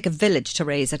does take a village to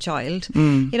raise a child.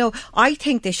 You know, I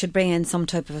think they should bring in some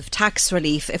type of tax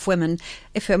relief if women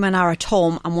are at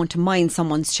home and want to mind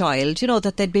someone's child, you know,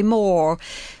 that they'd be more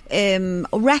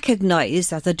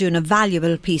recognised as they're doing a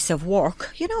valuable piece of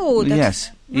work, you know. Yes.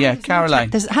 Yeah, Caroline.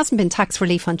 There hasn't been tax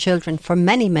relief on children for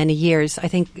many, many years. I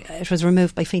think it was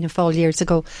removed by Fianna Fáil years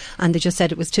ago, and they just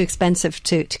said it was too expensive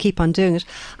to keep on doing it.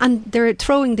 And they're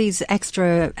throwing these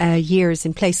extra years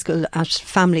in play school at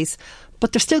families,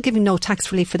 but they're still giving no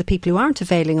tax relief for the people who aren't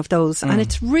availing of those. And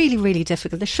it's really, really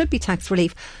difficult. There should be tax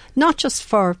relief, not just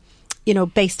for, you know,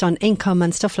 based on income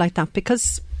and stuff like that,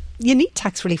 because you need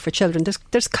tax relief for children.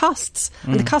 There's costs,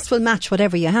 and the costs will match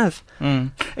whatever you have.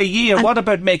 A year. What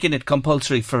about making it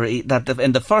compulsory for that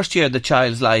in the first year of the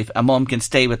child's life, a mum can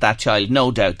stay with that child? No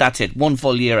doubt. That's it. 1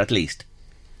 full year at least.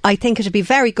 I think it would be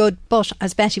very good, but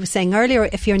as Betty was saying earlier,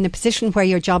 if you're in a position where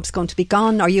your job's going to be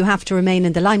gone or you have to remain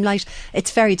in the limelight,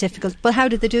 it's very difficult. But how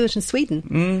did they do it in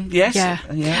Sweden? Yes.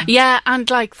 Yeah, and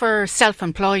like for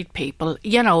self-employed people,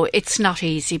 you know, it's not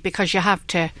easy because you have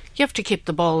to keep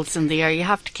the balls in the air, you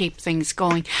have to keep things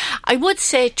going. I would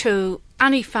say to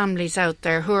any families out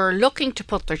there who are looking to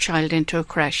put their child into a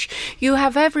creche, you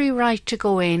have every right to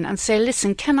go in and say,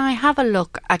 listen, can I have a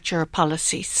look at your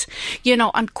policies? You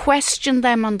know, and question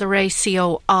them on the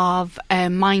ratio of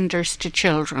minders to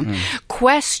children.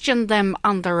 Question them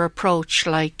on their approach,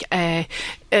 like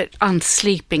on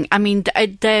sleeping. I mean,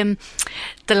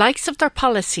 the likes of their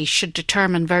policy should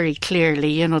determine very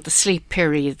clearly, you know, the sleep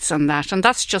periods and that. And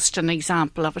that's just an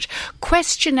example of it.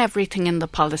 Question everything in the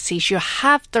policies. You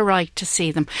have the right to see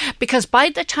them. Because by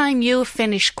the time you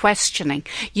finish questioning,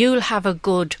 you'll have a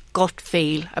good gut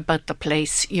feel about the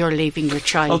place you're leaving your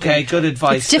child Okay, in. good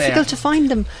advice. It's difficult to find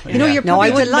them. You know, you're No,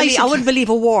 probably I wouldn't believe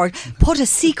a word. Put a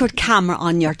secret camera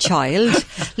on your child,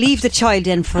 leave the child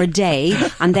in for a day,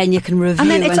 and then you can review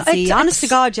and see. Honest to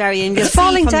God, Jerry, and it's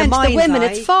falling down to the women.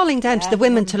 It's falling down to the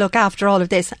women to look after all of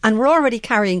this, and we're already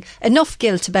carrying enough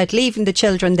guilt about leaving the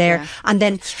children there. And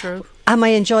then, It's true. am I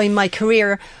enjoying my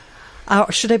career?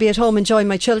 Or should I be at home enjoying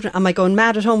my children? Am I going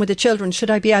mad at home with the children? Should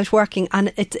I be out working?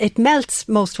 And it melts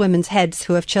most women's heads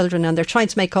who have children, and they're trying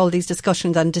to make all these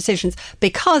discussions and decisions,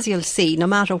 because you'll see, no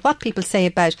matter what people say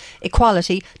about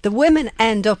equality, the women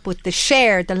end up with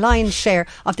the lion's share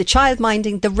of the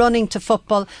childminding, the running to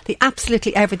football, the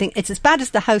absolutely everything. It's as bad as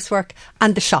the housework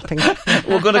and the shopping.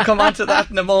 We're going to come on to that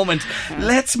in a moment.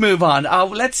 Let's move on.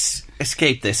 Let's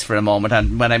escape this for a moment.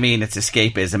 And when I mean it's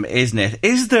escapism, isn't it?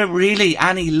 Is there really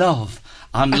any love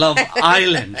on Love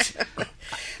Island?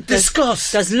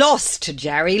 Discuss. There's lust,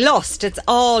 Jerry, lust. It's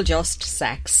all just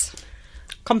sex.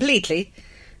 Completely.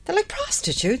 They're like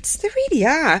prostitutes. They really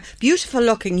are. Beautiful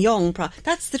looking young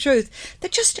that's the truth. They're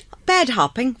just bed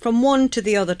hopping from one to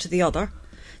the other to the other.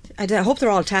 I hope they're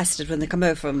all tested when they come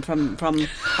out from the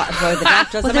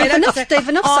doctors. Well, they've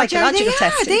enough psychological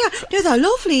testing. They're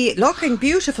lovely looking,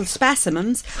 beautiful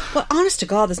specimens. But honest to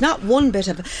God, there's not one bit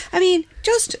of... I mean,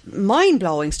 just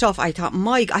mind-blowing stuff. I thought,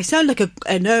 I sound like an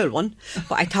old one,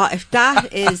 but I thought, if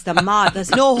that is the mod,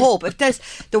 there's no hope. If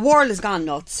the world has gone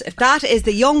nuts. If that is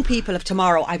the young people of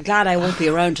tomorrow, I'm glad I won't be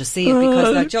around to see it,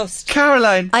 because they're just...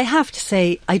 Caroline. I have to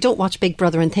say, I don't watch Big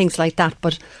Brother and things like that,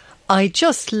 but I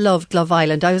just loved Love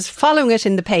Island. I was following it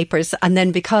in the papers, and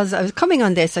then because I was coming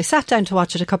on this, I sat down to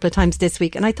watch it a couple of times this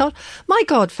week, and I thought, my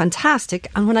God,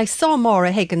 fantastic. And when I saw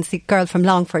Maura Higgins, the girl from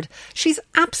Longford, she's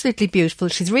absolutely beautiful.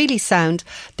 She's really sound.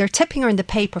 They're tipping her in the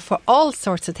paper for all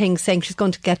sorts of things, saying she's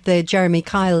going to get the Jeremy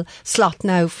Kyle slot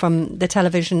now from the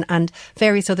television and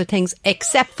various other things,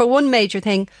 except for one major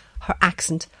thing, her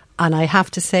accent. And I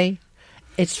have to say,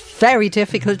 it's very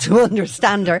difficult to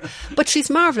understand her, but she's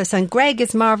marvellous, and Greg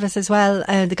is marvellous as well,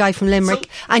 the guy from Limerick,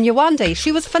 and Yewande,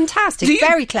 she was fantastic,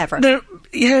 very clever.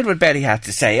 You heard what Betty had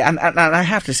to say, and I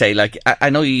have to say, like, I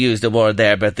know you used the word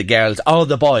there about the girls,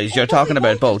 the boys, you're talking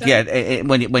about both,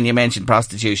 when you mentioned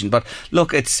prostitution, but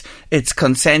look, it's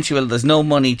consensual, there's no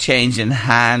money changing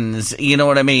hands, you know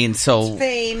what I mean, so... It's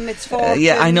fame, it's fortune.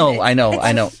 Yeah, I know.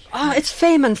 It's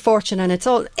fame and fortune, and it's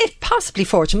possibly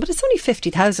fortune, but it's only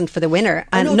 50,000 for the winner,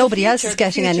 and nobody else is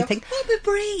getting anything. What about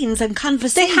brains and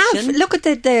conversation? They have. Look at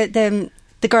the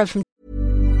girl from...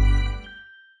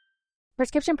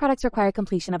 Prescription products require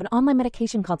completion of an online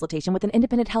medication consultation with an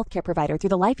independent healthcare provider through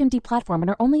the LifeMD platform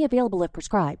and are only available if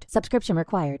prescribed. Subscription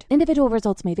required. Individual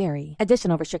results may vary.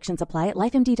 Additional restrictions apply at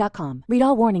lifemd.com. Read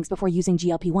all warnings before using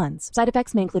GLP-1s. Side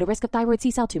effects may include a risk of thyroid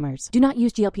C-cell tumors. Do not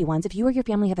use GLP-1s if you or your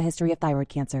family have a history of thyroid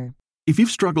cancer. If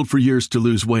you've struggled for years to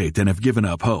lose weight and have given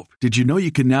up hope, did you know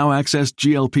you can now access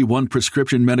GLP-1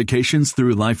 prescription medications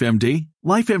through LifeMD?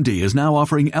 LifeMD is now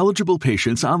offering eligible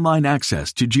patients online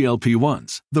access to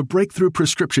GLP-1s, the breakthrough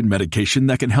prescription medication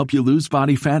that can help you lose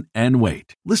body fat and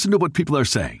weight. Listen to what people are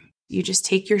saying. You just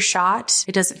take your shot.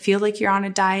 It doesn't feel like you're on a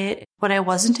diet. What I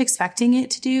wasn't expecting it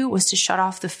to do was to shut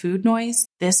off the food noise.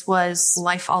 This was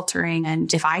life-altering,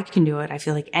 and if I can do it, I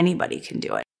feel like anybody can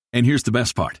do it. And here's the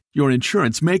best part. Your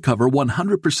insurance may cover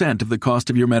 100% of the cost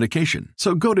of your medication.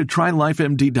 So go to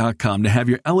TryLifeMD.com to have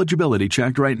your eligibility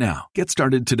checked right now. Get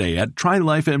started today at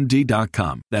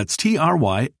TryLifeMD.com. That's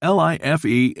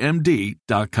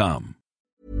TryLifeMD.com.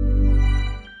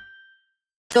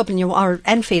 Dublin or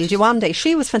Enfield, Yewande,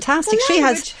 she was fantastic. Well, she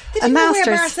has did a you master's.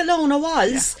 Know where Barcelona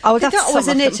was? Yeah. They thought it was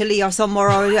in Italy or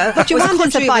somewhere, or but was a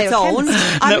country of its own.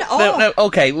 No,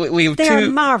 okay, we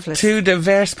have two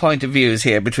diverse point of views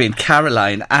here between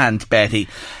Caroline and Betty.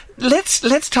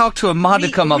 Let's talk to a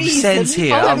modicum of sense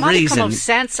here. A modicum of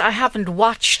sense. I haven't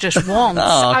watched it once.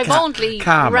 I've only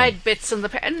read bits in the...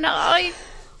 No,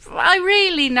 I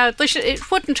really know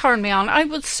it wouldn't turn me on. I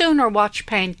would sooner watch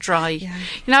paint dry. Yeah.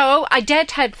 You know, I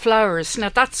deadhead flowers. Now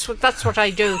that's what I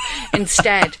do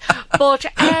instead. But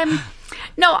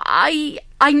No,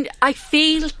 I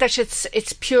feel that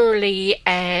it's purely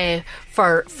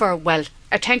for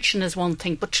attention is one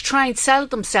thing, but to try and sell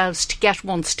themselves to get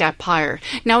one step higher.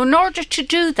 Now, in order to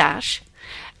do that,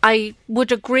 I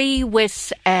would agree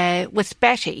with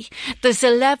Betty. There's a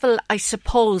level, I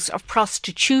suppose, of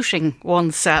prostituting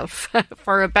oneself,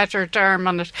 for a better term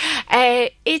on it.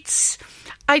 It's,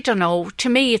 I don't know, to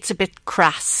me it's a bit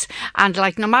crass. And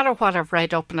like, no matter what I've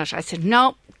read up on it, I said,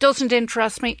 no, doesn't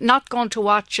interest me, not going to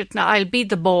watch it. No, I'll be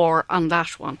the bore on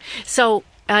that one. So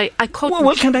I couldn't.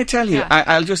 Well, can I tell you? Yeah.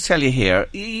 I'll just tell you here.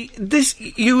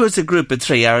 You as a group of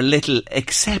three are a little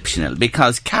exceptional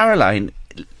because Caroline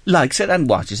likes it and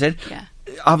watches it. Yeah.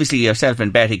 Obviously, yourself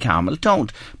and Betty Carmel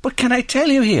don't. But can I tell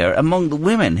you here, among the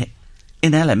women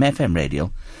in LMFM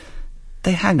radio,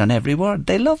 they hang on every word.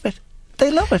 They love it.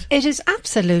 They love it. It is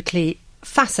absolutely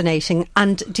fascinating.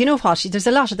 And do you know what? There's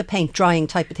a lot of the paint drying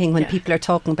type of thing when people are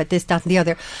talking about this, that and the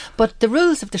other. But the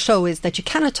rules of the show is that you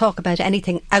cannot talk about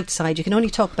anything outside. You can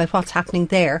only talk about what's happening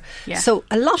there. Yeah. So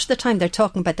a lot of the time they're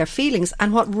talking about their feelings.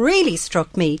 And what really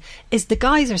struck me is the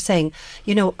guys are saying,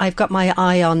 you know, I've got my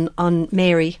eye on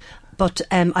Mary, but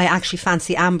I actually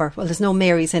fancy Amber. Well, there's no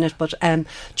Marys in it, but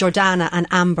Jordana and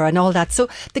Amber and all that. So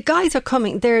the guys are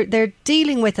coming, they're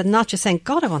dealing with it, not just saying,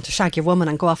 God, I want to shag your woman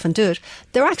and go off and do it.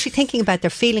 They're actually thinking about their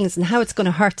feelings and how it's going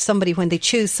to hurt somebody when they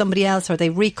choose somebody else, or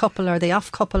they recouple, or they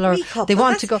off-couple, or they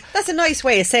want to go. That's a nice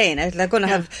way of saying it. They're going to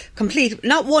have complete,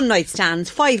 not one night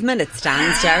stands, 5 minute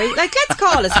stands, Jerry. Like, let's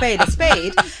call a spade a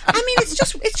spade. I mean, it's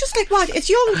just like what? It's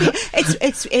young people.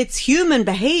 It's human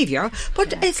behaviour,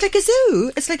 but it's like a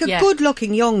zoo. It's like a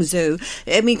good-looking young zoo.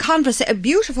 I mean,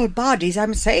 beautiful bodies, I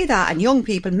must say that, and young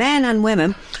people, men and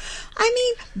women. I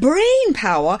mean, brain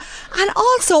power. And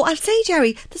also, I'll say,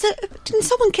 Jerry, didn't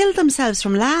someone kill themselves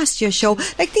from last year's show?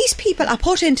 Like, these people are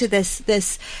put into this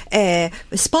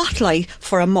spotlight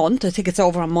for a month. I think it's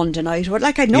over on Monday night. Or,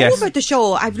 like, I know about the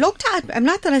show. I've looked at it. I'm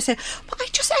not that I say,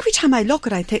 but every time I look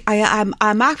at it, I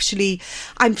think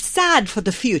I'm sad for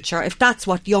the future, if that's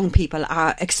what young people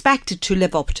are expected to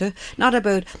live up to. Not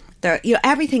about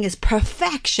everything is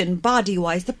perfection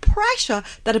body-wise. The pressure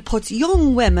that it puts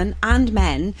young women and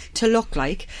men to look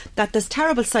like, that there's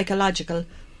terrible psychological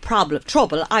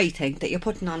trouble, I think, that you're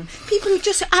putting on people who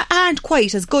just aren't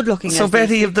quite as good-looking. So, as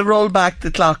Betty, if they rolled back the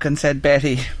clock and said,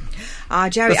 Betty,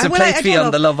 Jerry, there's a place for you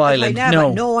on the Love Island.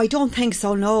 No, I don't think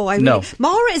so. No,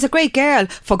 Maura is a great girl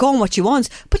for going what she wants,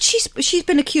 but she's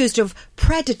been accused of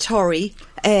predatory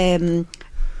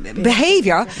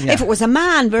behaviour. Yeah. If it was a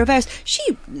man reversed,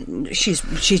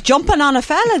 she's jumping on a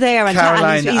fella there, and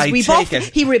Caroline,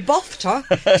 he rebuffed her.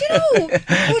 Do you know?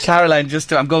 Caroline,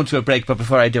 I'm going to a break, but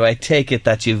before I do, I take it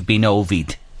that you've been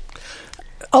OV'd.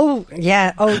 Oh,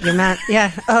 yeah. Oh, your man.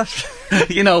 Yeah. Oh.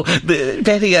 You know,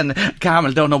 Betty and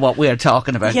Carmel don't know what we're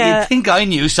talking about. Yeah. You'd think I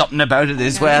knew something about it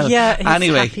as well. Yeah, he's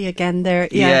anyway. happy again there.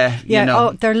 Yeah. You know.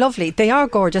 Oh, they're lovely. They are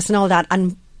gorgeous and all that.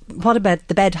 And what about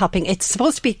the bed hopping? It's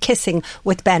supposed to be kissing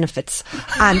with benefits,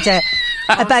 and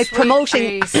about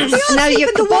promoting. Now you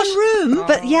in the one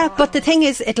room, but the thing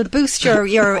is, it'll boost your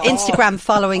Instagram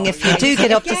following if you do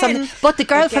get up to something. But the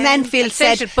girl from Enfield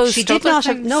said she did not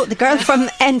have. No, the girl from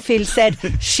Enfield said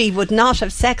she would not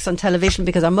have sex on television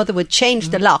because her mother would change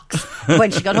the locks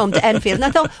when she got home to Enfield. And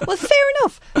I thought, well, fair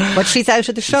enough, but she's out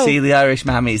of the show. See, the Irish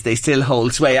mammies, they still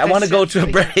hold sway. I want to go to a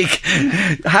break.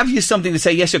 Have you something to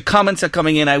say? Yes, your comments are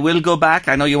coming in. I will go back.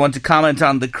 I know you want to comment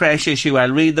on the creche issue.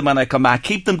 I'll read them when I come back.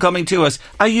 Keep them coming to us.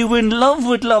 Are you in love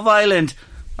with Love Island?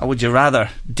 Or would you rather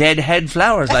dead head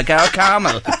flowers like our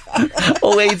Carmel?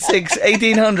 086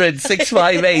 1800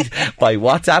 658 by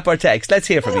WhatsApp or text. Let's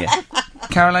hear from you.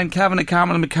 Caroline Kavanagh,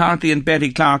 Carmel McCarthy and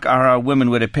Betty Clark are our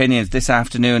women with opinions this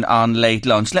afternoon on Late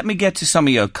Lunch. Let me get to some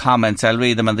of your comments. I'll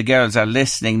read them, and the girls are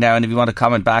listening now, and if you want to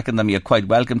comment back on them, you're quite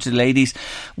welcome to, ladies.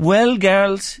 Well,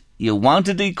 girls, you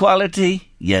wanted equality,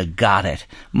 you got it.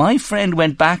 My friend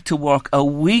went back to work a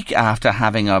week after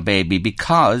having our baby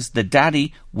because the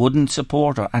daddy wouldn't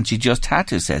support her, and she just had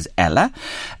to, says Ella.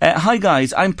 Hi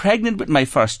guys, I'm pregnant with my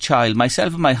first child.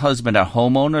 Myself and my husband are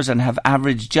homeowners and have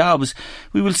average jobs.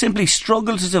 We will simply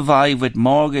struggle to survive with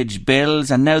mortgage,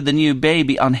 bills, and now the new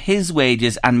baby on his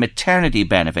wages and maternity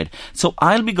benefit. So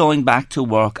I'll be going back to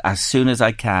work as soon as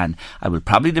I can. I will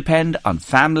probably depend on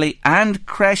family and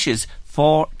creches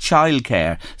for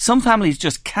childcare. Some families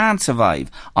just can't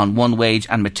survive on one wage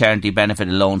and maternity benefit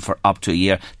alone for up to a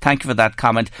year. Thank you for that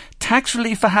comment. Tax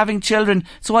relief for having children,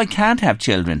 so I can't have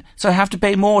children. So I have to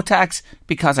pay more tax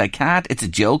because I can't. It's a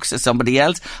joke, says somebody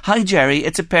else. Hi, Jerry,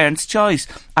 it's a parent's choice.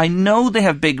 I know they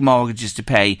have big mortgages to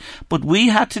pay, but we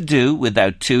had to do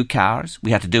without 2 cars.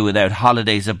 We had to do without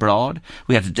holidays abroad.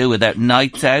 We had to do without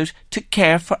nights out to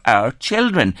care for our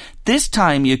children. This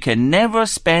time you can never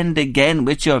spend again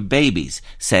with your babies,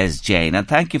 says Jane. And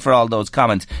thank you for all those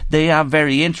comments. They are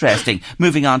very interesting.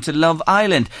 Moving on to Love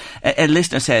Island. A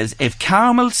listener says, if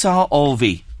Carmel saw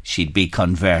Ovi, she'd be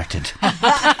converted.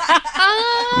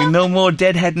 No more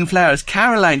deadhead and flowers.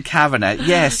 Caroline Kavanagh,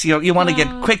 yes, you want to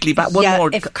get quickly back. One more.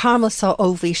 If Carmel saw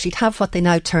Ovi, she'd have what they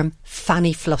now term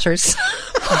fanny flutters.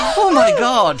 Oh my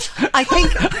God! I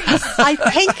think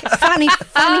fanny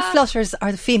flutters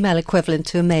are the female equivalent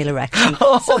to a male erection.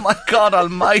 Oh my God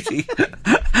Almighty!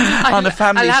 On a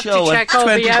family show at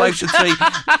 25 to 3.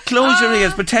 Close your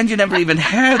ears, pretend you never even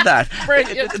heard that.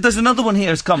 Brilliant. There's another one here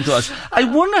that's come to us. I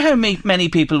wonder how many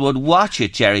people would watch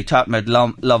it, Jerry, talking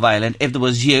about Love Island, if there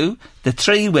was you, the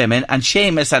 3 women, and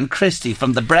Seamus and Christy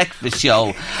from The Breakfast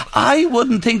Show. I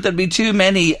wouldn't think there'd be too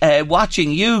many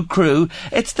watching you, crew.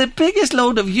 It's the biggest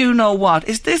load of you-know-what.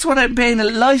 Is this what I'm paying a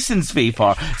licence fee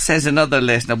for? Says another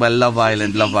listener. Well, Love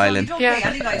Island. You don't pay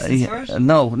any licence for it.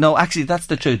 No, actually, that's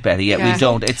the truth, Betty. Yeah, we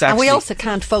don't. It's actually... And we also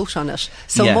can't vote on it.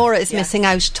 So Maura is missing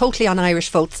out totally on Irish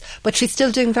votes, but she's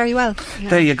still doing very well. Yeah.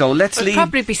 There you go. Let's It'll leave...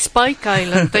 probably be Spike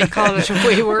Island, they call it, if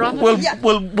we were on it.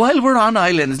 Well, while we're on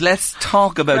islands, let's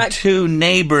talk about 2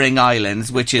 neighbouring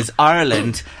islands, which is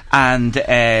Ireland and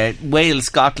Wales,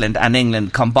 Scotland and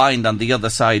England combined on the other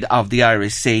side of the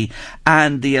Irish Sea,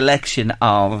 and the election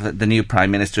of the new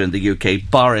Prime Minister in the UK,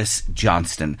 Boris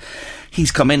Johnson.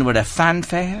 He's come in with a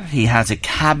fanfare. He has a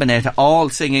cabinet all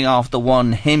singing off the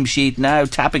one hymn sheet now,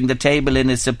 tapping the table in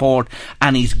his support,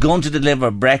 and he's going to deliver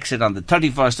Brexit on the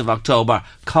 31st of October,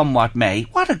 come what may.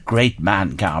 What a great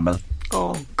man, Carmel.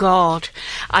 Oh, God.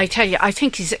 I tell you, I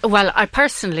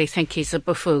personally think he's a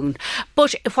buffoon.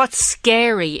 But what's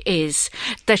scary is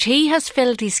that he has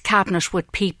filled his cabinet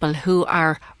with people who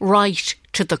are right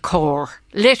to the core,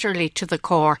 literally to the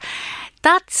core.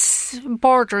 That's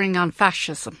bordering on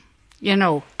fascism, you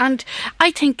know. And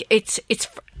I think it's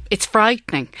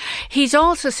frightening. He's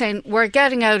also saying, we're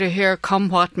getting out of here come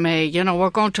what may, you know, we're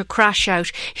going to crash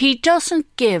out. He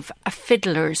doesn't give a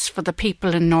fiddlers for the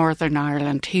people in Northern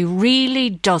Ireland. He really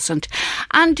doesn't.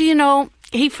 And, you know,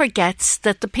 he forgets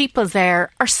that the people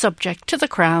there are subject to the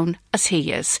Crown as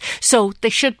he is. So they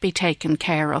should be taken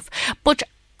care of. But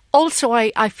also,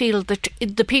 I feel that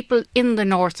the people in the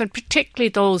north, and particularly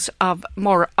those of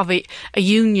more of a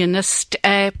unionist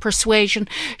persuasion,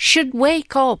 should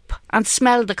wake up and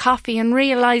smell the coffee and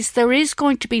realise there is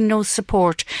going to be no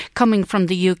support coming from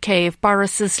the UK if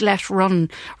Boris is let run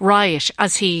riot,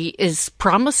 as he is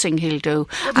promising he'll do.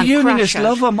 Well, the unionists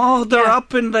love him. Oh, they're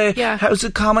up in the House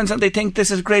of Commons and they think this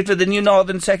is great for the new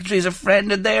Northern Secretary. He's a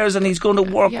friend of theirs and he's going to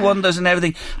work wonders and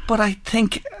everything. But I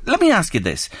think, let me ask you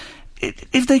this.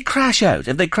 If they crash out,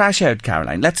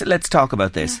 Caroline, let's talk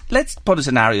about this. Yeah. Let's put a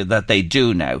scenario that they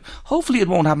do now. Hopefully it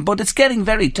won't happen, but it's getting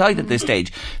very tight at this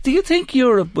stage. Do you think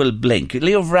Europe will blink?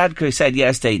 Leo Varadkar said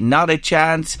yesterday, not a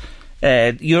chance.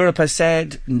 Europe has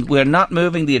said, we're not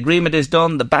moving, the agreement is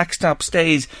done, the backstop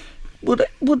stays.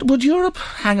 Would Europe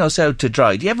hang us out to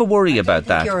dry? Do you ever worry about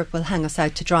that? Europe will hang us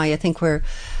out to dry. I think we're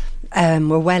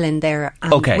well in there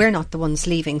and we're not the ones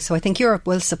leaving, so I think Europe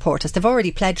will support us. They've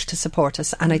already pledged to support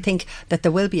us, and I think that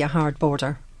there will be a hard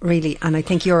border, really, and I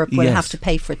think Europe will have to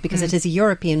pay for it because it is a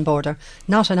European border,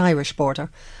 not an Irish border,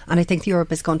 and I think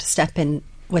Europe is going to step in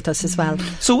with us as well.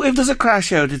 So if there's a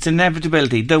crash out, it's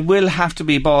inevitability. There will have to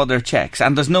be border checks,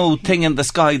 and there's no thing in the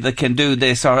sky that can do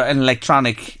this, or an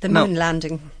electronic... The moon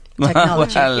landing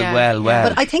technology. Well.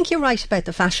 But I think you're right about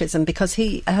the fascism, because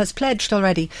he has pledged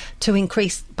already to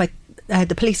increase by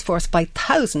the police force by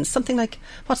thousands, something like,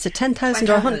 10,000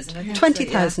 or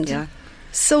 20,000. Yeah.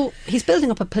 So he's building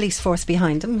up a police force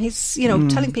behind him. He's,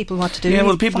 telling people what to do. Yeah,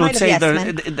 well, people would say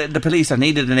the police are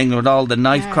needed in England with all the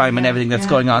knife crime and everything that's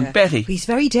going on. Betty, he's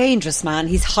very dangerous, man.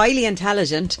 He's highly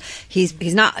intelligent. He's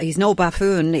no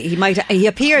buffoon. He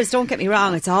appears. Don't get me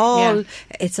wrong. It's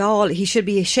all. He should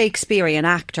be a Shakespearean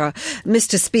actor.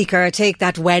 Mr. Speaker, take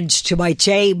that wedge to my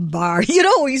chamber.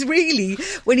 He's really,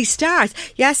 when he starts.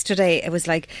 Yesterday it was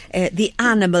like the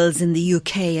animals in the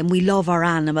UK, and we love our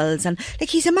animals, and like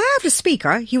he's a marvellous speaker.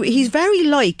 He's very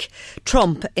like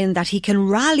Trump in that he can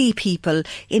rally people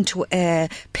into a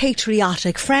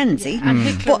patriotic frenzy. Yeah, and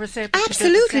Hitler was able to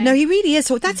absolutely. No, he really is.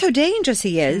 So that's how dangerous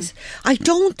he is. I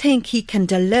don't think he can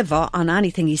deliver on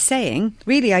anything he's saying.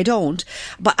 Really, I don't.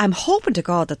 But I'm hoping to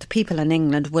God that the people in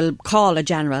England will call a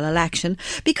general election,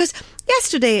 because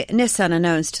Yesterday, Nissan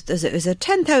announced there's a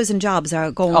 10,000 jobs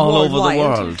are going all worldwide.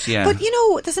 over the world. Yeah, but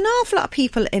there's an awful lot of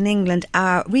people in England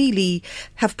really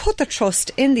have put their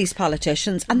trust in these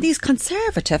politicians and these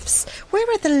Conservatives. Where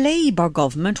are the Labour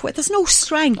government? Where there's no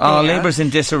strength. Oh, there. Labour's in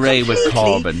disarray with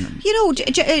Corbyn.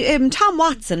 Tom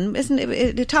Watson, isn't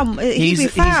it? He'd be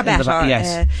far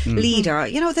better leader.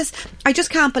 I just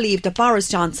can't believe that Boris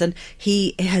Johnson,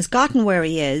 he has gotten where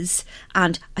he is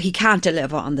and he can't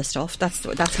deliver on the stuff. That's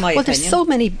my opinion. There's so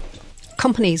many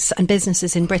companies and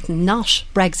businesses in Britain not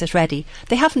Brexit ready.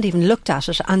 They haven't even looked at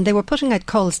it, and they were putting out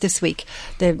calls this week,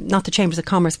 not the Chambers of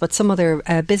Commerce but some other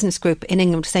business group in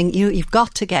England, saying you've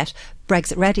got to get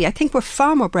Brexit ready. I think we're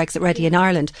far more Brexit ready in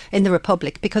Ireland, in the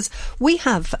Republic, because we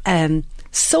have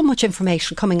so much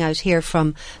information coming out here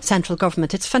from central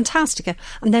government. It's fantastic.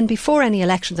 And then before any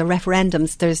elections or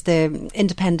referendums, there's the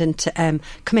independent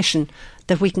commission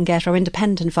that we can get, our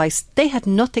independent advice. They had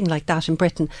nothing like that in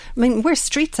Britain. I mean, we're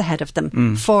streets ahead of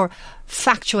them for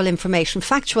factual information,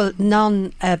 factual,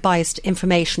 non-biased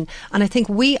information. And I think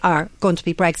we are going to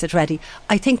be Brexit ready.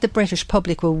 I think the British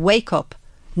public will wake up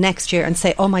next year and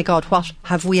say, oh my God, what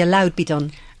have we allowed be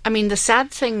done? I mean, the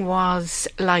sad thing was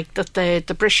that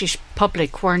the British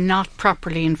public were not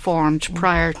properly informed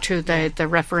prior to the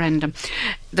referendum.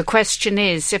 The question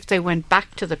is, if they went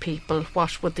back to the people,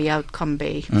 what would the outcome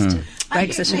be?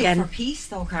 Brexit again. For peace,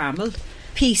 though, Carmel.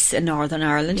 Peace in Northern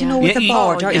Ireland, with the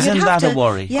border. Isn't that a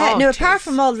worry? Yeah, apart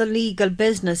from all the legal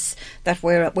business that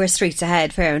we're streets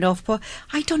ahead, fair enough, but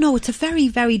I don't know, it's a very,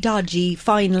 very dodgy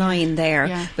fine line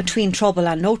there between trouble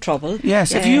and no trouble.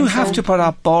 Yes, if you have to put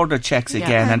up border checks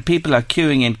again and people are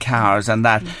queuing in cars and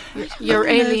that... You're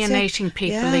alienating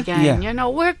people again.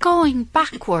 We're going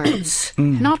backwards,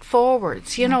 not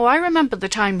forwards. I remember the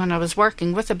time when I was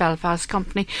working with a Belfast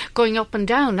company, going up and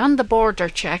down on the border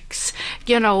checks,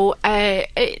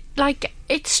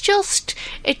 it's just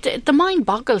the mind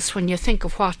boggles when you think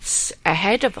of what's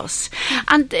ahead of us.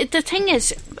 And the thing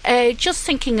is, just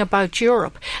thinking about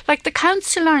Europe, like the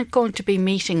council aren't going to be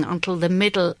meeting until the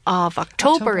middle of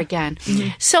October again.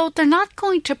 So they're not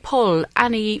going to pull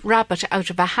any rabbit out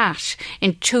of a hat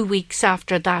in 2 weeks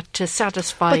after that to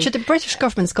satisfy. But the British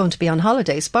government's going to be on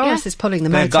holidays. Boris is pulling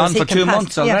them out. They're gone for 2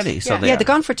 months already. They're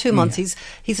gone for 2 months.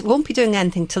 He won't be doing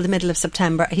anything till the middle of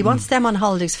September. He wants them on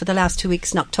holidays for the last 2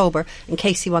 weeks in October in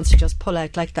case he wants to just pull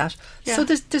out like that. So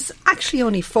there's actually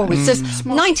only 4 weeks. There's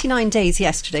 99 days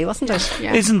yesterday, wasn't it?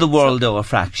 Isn't the world though a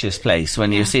fractious place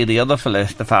when you see the other fella,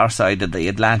 the far side of the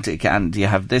Atlantic, and you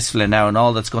have this fella now and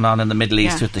all that's going on in the Middle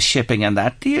East with the shipping and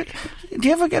that? Do you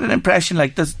ever get an impression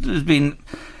like there's been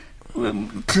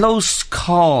close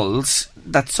calls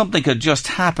that something could just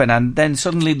happen and then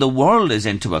suddenly the world is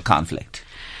into a conflict?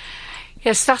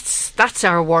 Yes, that's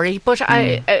our worry. But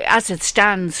as it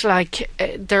stands,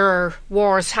 there are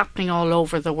wars happening all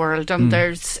over the world, and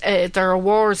there are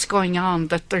wars going on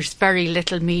that there's very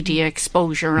little media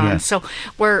exposure on. So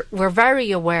we're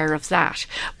very aware of that.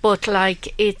 But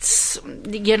it's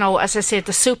as I say,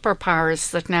 the superpowers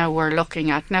that now we're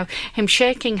looking at now, him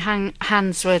shaking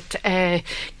hands with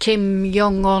Kim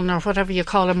Jong-un or whatever you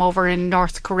call him over in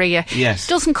North Korea,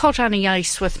 doesn't cut any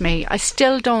ice with me. I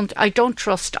don't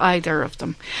trust either of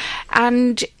them.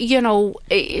 And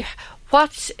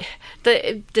what the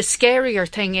scarier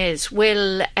thing is,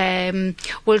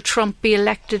 will Trump be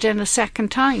elected in a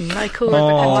second time? Who are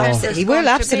the contestants? He will,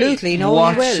 absolutely. He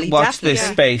will. Watch this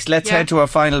space. Let's head to our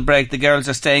final break. The girls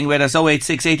are staying with us.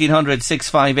 086 1800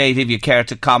 658 if you care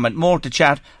to comment. More to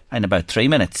chat in about 3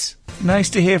 minutes. Nice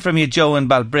to hear from you, Joe in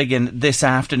Balbriggan this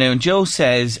afternoon. Joe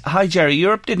says, hi Jerry,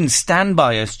 Europe didn't stand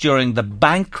by us during the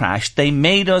bank crash. They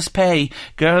made us pay.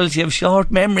 Girls, you have short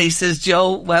memories, says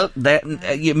Joe. Well,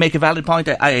 you make a valid point.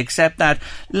 I accept that.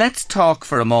 Let's talk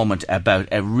for a moment about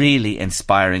a really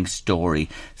inspiring story.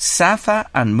 Safa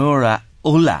and Mura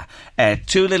Ullah,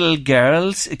 2 little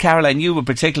girls. Caroline, you were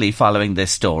particularly following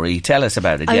this story. Tell us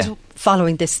about it. I was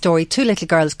following this story. 2 little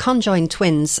girls, conjoined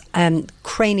twins,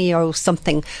 cranio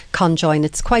something conjoined.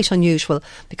 It's quite unusual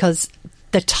because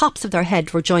the tops of their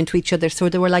head were joined to each other, so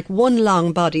they were like one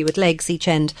long body with legs each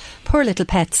end. Poor little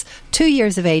pets, 2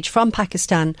 years of age, from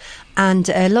Pakistan, and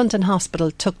a London hospital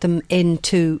took them in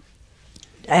to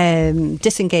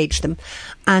disengage them,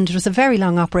 and it was a very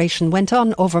long operation, went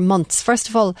on over months. First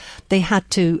of all, they had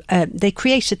to they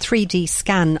created a 3D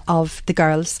scan of the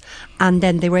girls, and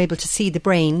then they were able to see the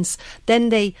brains. Then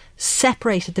they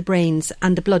separated the brains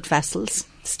and the blood vessels,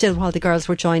 still while the girls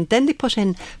were joined. Then they put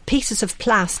in pieces of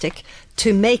plastic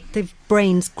to make the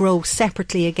brains grow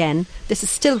separately again. This is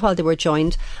still while they were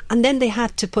joined. And then they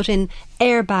had to put in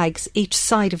airbags each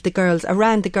side of the girls,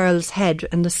 around the girls' head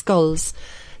and the skulls.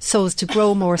 so as to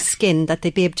grow more skin that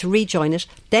they'd be able to rejoin it.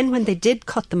 Then when they did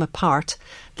cut them apart,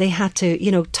 they had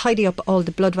to, tidy up all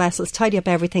the blood vessels, tidy up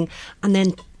everything, and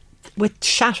then with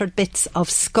shattered bits of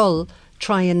skull,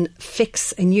 try and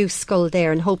fix a new skull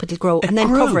there and hope it'll grow and then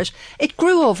cover it. It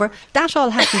grew over. That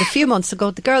all happened a few months ago.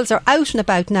 The girls are out and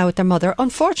about now with their mother.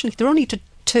 Unfortunately, they're only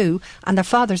 2 and their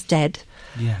father's dead.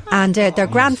 Yeah. And their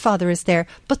grandfather is there.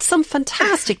 But some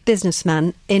fantastic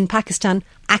businessman in Pakistan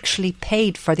actually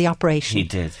paid for the operation. He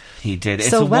did. It's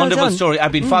so a wonderful done. story.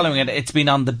 I've been following it. It's been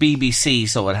on the BBC,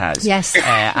 so it has. Yes.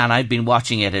 And I've been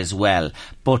watching it as well.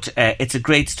 But it's a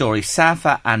great story.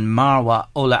 Safa and Marwa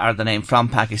Ullah are the name, from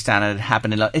Pakistan, and it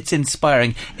happened a lot. It's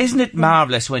inspiring. Isn't it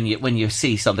marvellous when you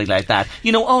see something like that?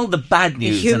 All the bad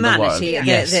news in the world.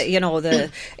 Yes.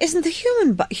 Isn't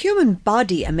the human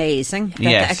body amazing?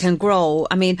 That it can grow.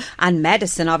 I mean, and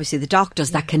medicine, obviously, the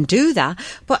doctors that can do that.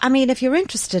 But I mean, if you're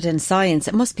interested in science,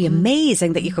 it must be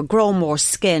amazing that you could grow more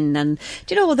skin. And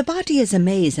the body is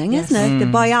amazing, isn't it? The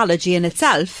biology in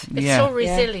itself. It's so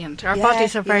resilient. Our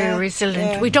bodies are very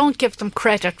resilient. We don't give them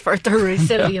credit for their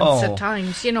resilience at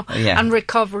times, and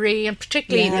recovery, and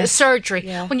particularly surgery.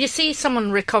 Yeah. When you see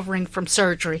someone recovering from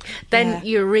surgery, then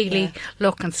you really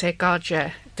look and say, God,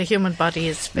 the human body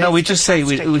is. No, we just say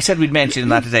we said we'd mention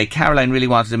that today. Caroline really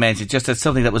wanted to mention just as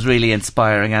something that was really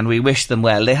inspiring, and we wish them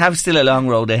well. They have still a long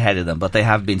road ahead of them, but they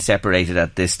have been separated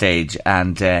at this stage,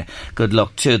 and good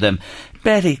luck to them.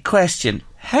 Betty, question.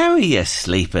 How are you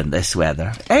sleeping this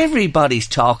weather? Everybody's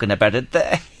talking about it.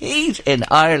 The heat in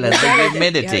Ireland, the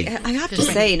humidity. I have to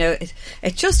say,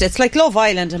 it's like Love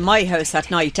Island in my house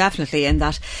at night, definitely, in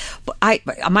that. But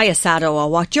am I a saddo or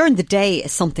what? During the day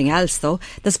is something else, though.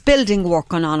 There's building work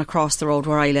going on across the road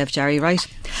where I live, Jerry, right?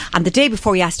 And the day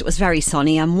before yesterday, it was very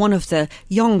sunny, and one of the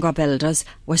younger builders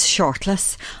was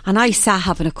shirtless, and I sat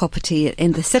having a cup of tea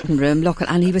in the sitting room looking,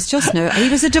 and he was he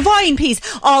was a divine piece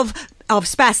of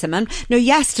specimen. Now,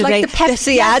 yesterday, like the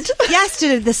Pepsi ad.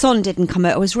 Yesterday, the sun didn't come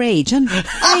out. I was raging.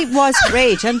 I was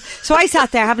raging. So I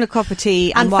sat there having a cup of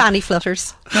tea and fanny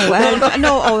flutters. Well,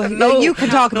 no, you can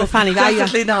talk about fanny.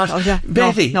 Definitely not.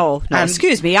 Betty. No.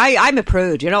 Excuse me. I'm a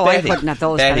prude. Betty, I couldn't have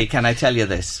those. Betty, can I tell you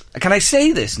this? Can I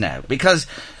say this now? Because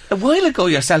a while ago,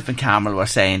 yourself and Carmel were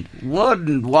saying,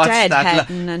 wouldn't watch that.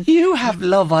 You have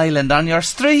Love Island on your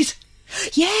street.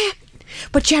 Yeah.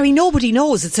 But Jerry, nobody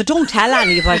knows it, so don't tell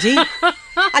anybody.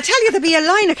 I tell you, there'd be a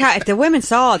line of cat if the women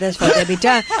saw this. They'd be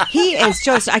done. He is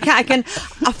just. I can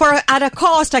at a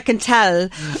cost. I can tell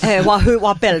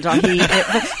what builder he.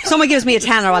 Someone gives me a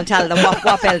tenner, I'll tell them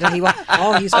what builder he was.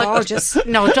 Oh, he's gorgeous.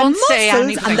 No, don't say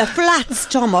anything. And the flat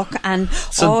stomach and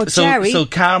Jerry. So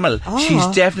Carmel, she's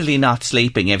definitely not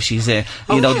sleeping if she's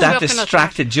that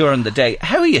distracted during the day.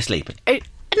 How are you sleeping?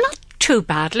 Not too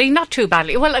badly.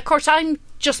 Well, of course, I'm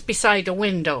just beside a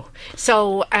window,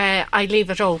 so I leave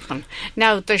it open.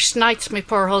 Now, there's nights my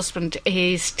poor husband,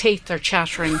 his teeth are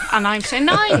chattering, and I'm saying,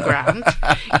 I'm grand,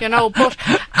 but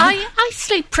I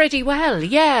sleep pretty well,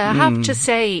 I have to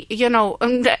say,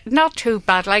 and not too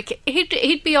bad. Like,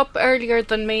 he'd be up earlier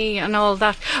than me and all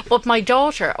that, but my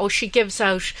daughter, she gives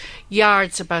out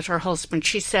yards about her husband.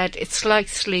 She said it's like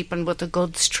sleeping with a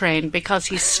goods train because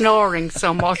he's snoring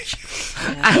so much.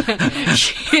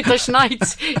 There's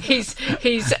nights he's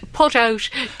put out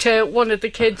to one of the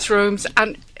kids' rooms,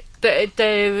 and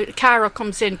the Cara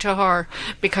comes into her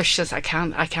because she says, I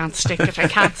can't stick it, I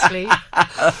can't sleep.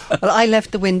 Well, I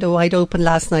left the window wide open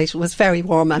last night. It was very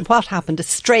warm, and what happened? A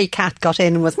stray cat got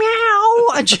in and was meow,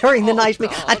 and during the night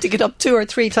I had to get up 2 or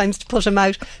 3 times to put him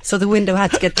out, so the window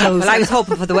had to get closed. Well, I was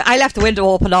hoping I left the window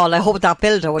open all. I hoped that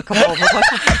builder would come over.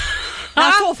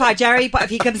 Not so far, Jerry, but if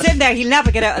he comes in there, he'll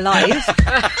never get out alive.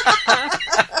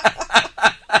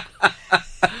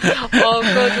 Oh,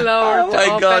 good Lord. Oh,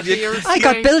 my God. I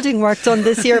got building work done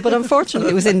this year, but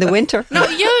unfortunately it was in the winter. No,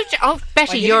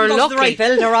 Betty, you're lucky. The right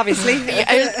builder, obviously.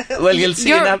 Well, you'll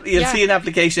see an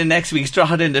application next week,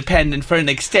 Drogheda Independent, for an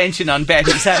extension on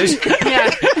Betty's house.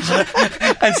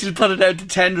 And she'll put it out to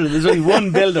tender, and there's only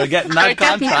one builder getting that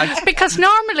contract. Because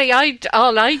normally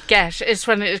all I get is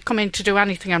when it come in to do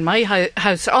anything on my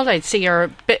house, all I'd see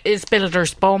is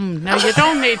builder's bum. Now, you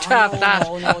don't need to have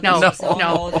that.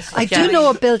 No. I do know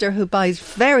a builder who buys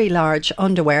very large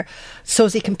underwear so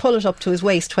he can pull it up to his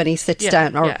waist when he sits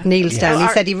down or kneels down. He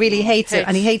said he really hates it,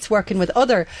 and he hates working with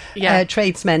other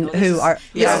tradesmen who are...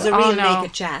 This is a real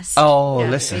naked chest.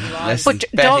 Listen. But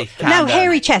Betty, now,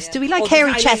 hairy chest. Do we like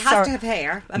hairy chests? They have to have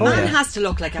hair. A man has to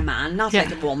look like a man, not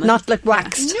like a woman. Not like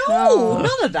waxed. No,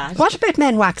 none of that. What about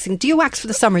men waxing? Do you wax for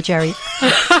the summer, Jerry?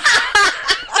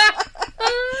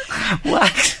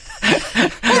 Wax.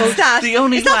 What's that? that? The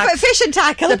only is that fishing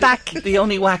tackle? The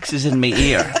only wax is in my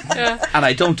ear. Yeah. And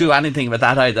I don't do anything with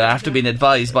that either. After being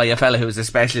advised by a fella who's a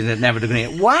specialist at never doing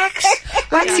it. Wax?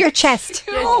 Wax your chest.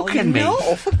 You're joking me. No,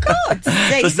 for God's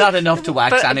sake. There's not enough to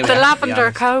wax anyway. The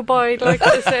lavender cowboy, like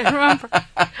to say, remember?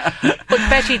 But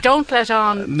Betty, don't let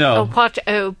on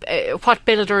what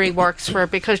builder he works for,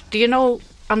 because do you know,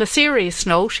 on a serious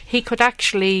note, he could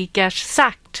actually get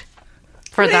sacked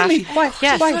for really? that. Why?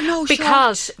 Yes, Why?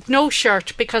 Because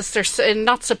they're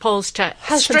not supposed to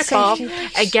strip off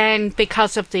again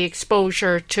because of the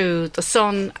exposure to the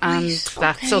sun and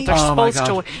that. So they're supposed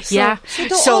to. Yeah.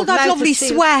 So all that lovely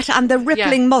sweat and the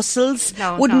rippling muscles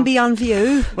wouldn't be on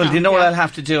view. Well, do you know what I'll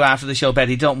have to do after the show,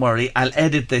 Betty? Don't worry. I'll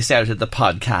edit this out of the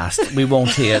podcast. We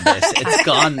won't hear this. It's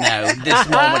gone now. This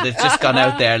moment it's just gone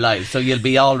out there live. So you'll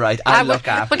be all right. I'll look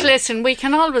after But listen, we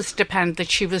can always depend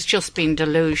that she was just being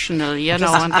delusional,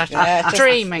 and that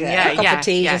dreaming, a cup of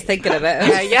tea, just thinking about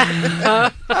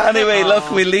it. Anyway,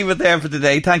 look, we'll leave it there for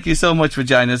today. Thank you so much for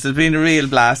joining us. It's been a real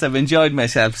blast. I've enjoyed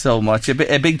myself so much.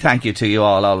 A big thank you to you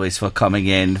all always for coming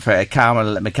in. For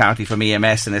Carmel McCarthy from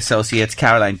EMS and Associates,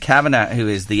 Caroline Kavanagh, who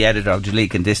is the editor of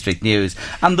Jalecan District News,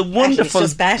 and the wonderful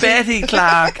Betty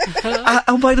Clark.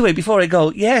 Oh, by the way, before I go,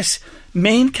 yes,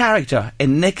 main character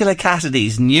in Nicola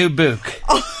Cassidy's new book.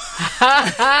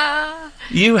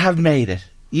 You have made it.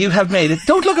 You have made it.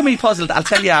 Don't look at me puzzled. I'll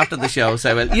tell you after the show,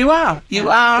 so you are.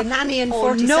 The nanny in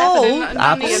 47. No,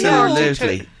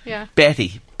 absolutely. Yeah.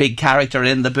 Betty, big character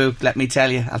in the book, let me tell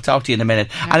you. I'll talk to you in a minute.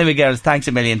 Anyway, girls, thanks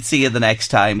a million. See you the next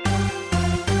time.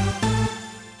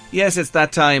 Yes, it's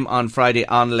that time on Friday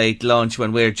on Late Lunch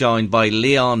when we're joined by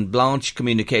Leon Blanche,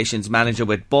 Communications Manager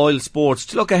with Boyle Sports,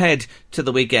 to look ahead to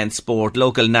the weekend sport,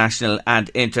 local, national and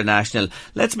international.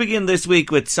 Let's begin this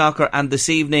week with soccer, and this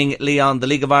evening, Leon, the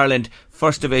League of Ireland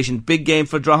First Division, big game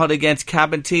for Drogheda against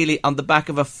Cabinteely on the back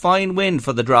of a fine win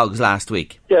for the Drogs last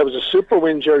week. Yeah, it was a super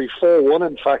win, Jerry, 4-1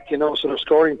 in fact, so they're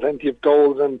scoring plenty of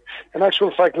goals, and in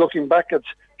actual fact, looking back at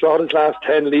Drogheda's last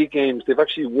 10 league games, they've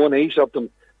actually won 8 of them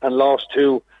and lost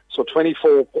 2. So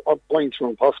 24 points from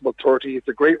a possible 30. It's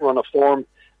a great run of form.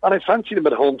 And I fancy them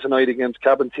at home tonight against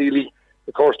Cabinteely.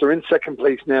 Of course, they're in second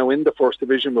place now in the First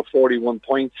Division with 41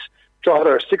 points. Drogheda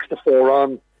are 6-4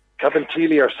 on.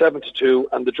 Cabinteely are 7-2.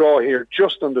 And the draw here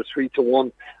just under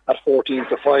 3-1 at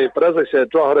 14-5. But as I said,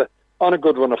 Drogheda on a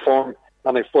good run of form.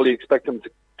 And I fully expect them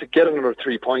to get another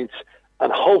 3 points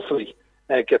and hopefully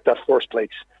get that first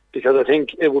place. Because I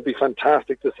think it would be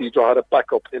fantastic to see Drogheda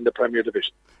back up in the Premier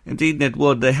Division. Indeed, it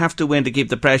would. They have to win to keep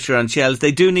the pressure on Shells.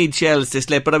 They do need Shells to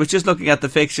slip, but I was just looking at the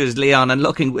fixtures, Leon, and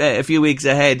looking a few weeks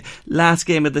ahead. Last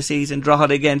game of the season,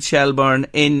 Drogheda against Shelbourne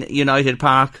in United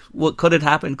Park. Could it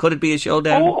happen? Could it be a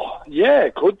showdown? Oh, yeah,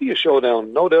 it could be a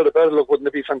showdown. No doubt about it. Look, wouldn't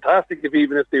it be fantastic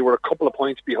even if they were a couple of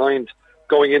points behind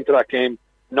going into that game,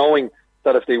 knowing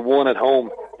that if they won at home,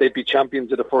 they'd be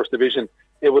champions of the First Division.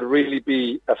 It would really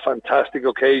be a fantastic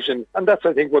occasion. And that's,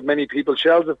 I think, what many people...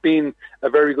 Shells have been a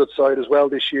very good side as well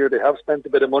this year. They have spent a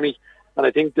bit of money. And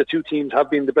I think the two teams have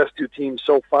been the best two teams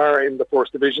so far in the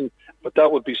First Division. But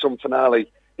that would be some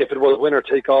finale if it was winner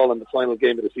take all in the final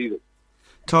game of the season.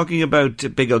 Talking about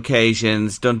big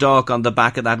occasions, Dundalk on the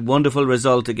back of that wonderful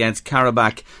result against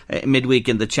Karabakh midweek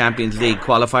in the Champions League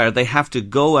qualifier. They have to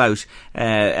go out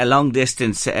a long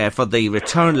distance for the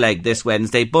return leg this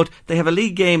Wednesday, but they have a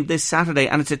league game this Saturday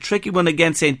and it's a tricky one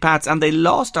against St. Pat's, and they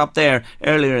lost up there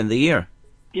earlier in the year.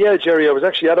 Yeah, Jerry, I was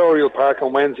actually at Oriel Park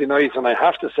on Wednesday night, and I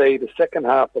have to say the second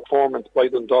half performance by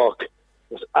Dundalk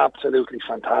was absolutely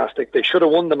fantastic. They should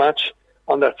have won the match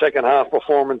on that second half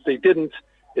performance. They didn't.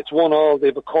 It's 1-1.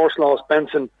 They've of course lost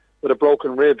Benson with a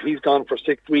broken rib. He's gone for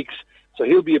 6 weeks, so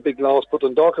he'll be a big loss. But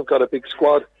Dundalk have got a big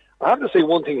squad. I have to say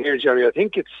one thing here, Jerry. I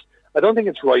don't think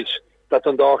it's right that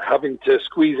Dundalk having to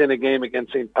squeeze in a game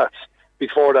against St. Pat's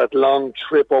before that long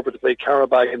trip over to play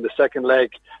Karabakh in the second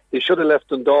leg. They should have left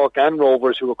Dundalk and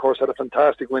Rovers, who of course had a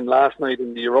fantastic win last night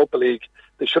in the Europa League.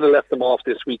 They should have left them off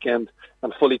this weekend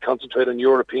and fully concentrate on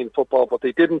European football, but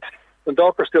they didn't.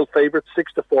 Dundalk are still favourites,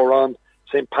 6-4 on.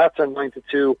 St. Pat's are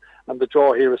 9-2, and the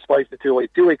draw here is 5-2. I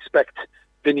do expect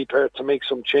Vinnie Perth to make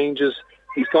some changes.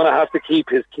 He's going to have to keep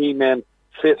his key men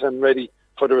fit and ready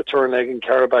for the return leg in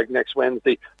Karabakh next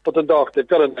Wednesday. But Dundalk, they've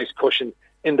got a nice cushion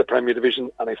in the Premier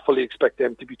Division, and I fully expect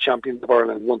them to be champions of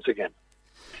Ireland once again.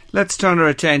 Let's turn our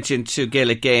attention to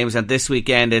Gaelic games, and this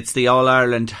weekend it's the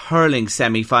All-Ireland hurling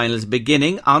semi-finals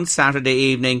beginning on Saturday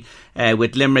evening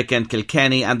with Limerick and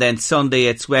Kilkenny, and then Sunday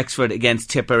it's Wexford against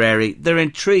Tipperary. They're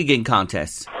intriguing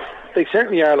contests. They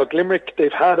certainly are. Look, Limerick,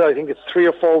 they've had, I think it's 3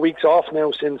 or 4 weeks off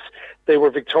now since They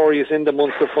were victorious in the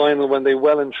Munster final when they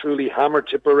well and truly hammered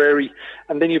Tipperary.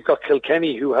 And then you've got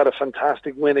Kilkenny, who had a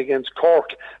fantastic win against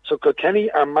Cork. So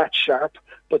Kilkenny are match sharp,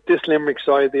 but this Limerick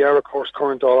side, they are, of course,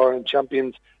 current All-Ireland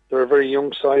champions. They're a very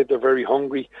young side. They're very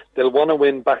hungry. They'll want to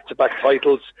win back-to-back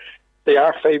titles. They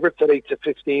are favourites at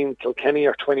 8-15. Kilkenny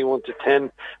are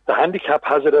 21-10. The handicap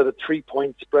has it at a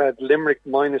 3-point spread. Limerick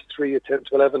 -3 at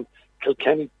 10-11.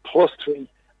 Kilkenny +3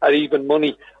 at even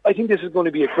money. I think this is going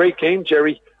to be a great game,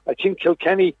 Jerry. I think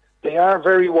Kilkenny, they are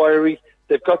very wiry.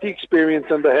 They've got the experience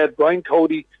on the head. Brian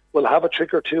Cody will have a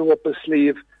trick or two up his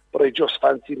sleeve, but I just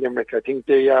fancy Limerick. I think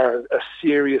they are a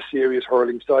serious, serious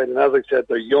hurling side. And as I said,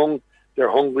 they're young, they're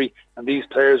hungry, and these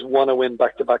players want to win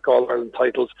back-to-back All-Ireland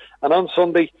titles. And on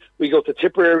Sunday, we go to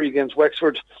Tipperary against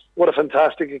Wexford. What a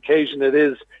fantastic occasion it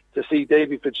is to see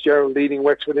Davy Fitzgerald leading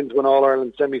Wexford into an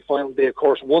All-Ireland semi-final. They, of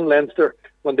course, won Leinster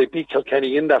when they beat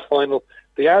Kilkenny in that final.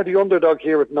 They are the underdog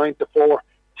here at 9-4.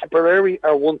 Tipperary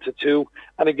are 1-2.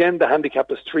 And again, the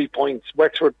handicap is 3 points.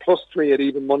 Wexford +3 at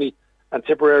even money, and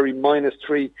Tipperary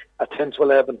 -3 at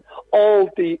 10-11. All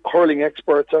the hurling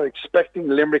experts are expecting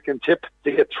Limerick and Tip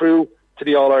to get through to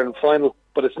the All-Ireland final,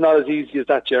 but it's not as easy as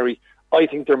that, Jerry. I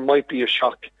think there might be a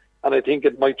shock, and I think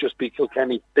it might just be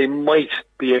Kilkenny. They might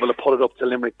be able to put it up to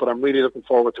Limerick, but I'm really looking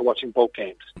forward to watching both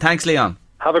games. Thanks, Leon.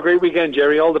 Have a great weekend,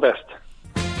 Jerry. All the best.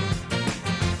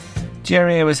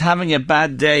 Jerry, I was having a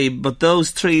bad day, but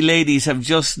those three ladies have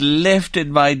just lifted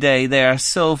my day. They are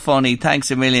so funny.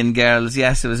 Thanks a million, girls.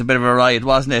 Yes, it was a bit of a riot,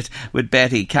 wasn't it, with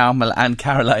Betty, Carmel and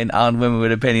Caroline on Women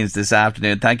with Opinions this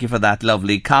afternoon. Thank you for that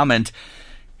lovely comment.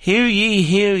 Hear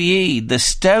ye, the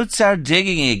Stouts are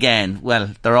digging again.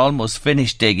 Well, they're almost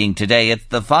finished digging today. It's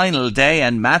the final day,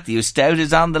 and Matthew Stout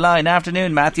is on the line.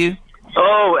 Afternoon, Matthew.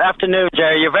 Oh, afternoon,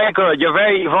 Jerry. You're very good.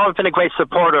 You've always been a great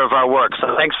supporter of our work,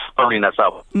 so thanks for bringing us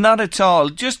up. Not at all.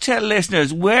 Just tell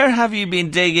listeners, where have you been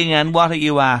digging and what are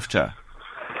you after?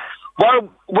 Well,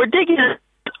 we're digging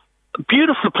a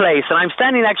beautiful place, and I'm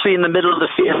standing actually in the middle of the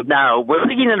field now. We're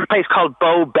digging in a place called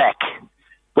Bowbeck,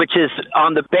 which is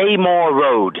on the Baymore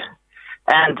Road.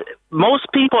 And most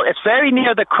people, it's very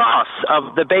near the cross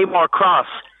of the Baymore Cross.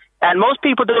 And most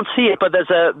people don't see it, but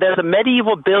there's a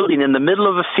medieval building in the middle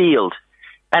of a field,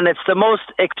 and it's the most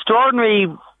extraordinary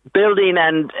building,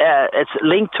 and it's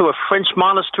linked to a French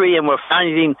monastery, and we're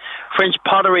finding French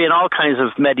pottery and all kinds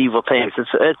of medieval things.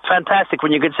 It's fantastic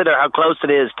when you consider how close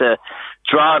it is to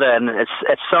Drogheda, and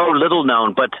it's so little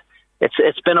known, but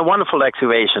it's been a wonderful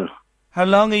excavation. How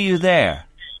long are you there?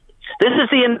 This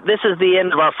is the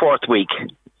end of our fourth week.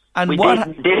 And we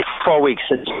what did 4 weeks.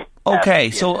 Okay,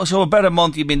 so about a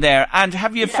month you've been there. And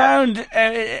have you found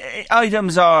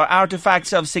items or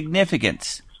artefacts of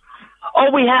significance?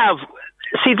 Oh, we have.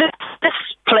 See, this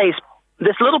place,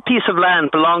 this little piece of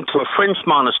land belonged to a French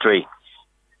monastery,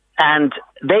 and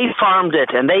they farmed it,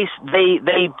 and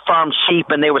they farmed sheep,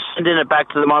 and they were sending it back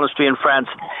to the monastery in France.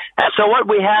 And so what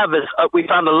we have is we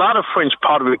found a lot of French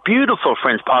pottery, beautiful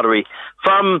French pottery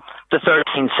from the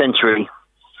 13th century.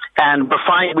 And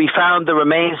we found the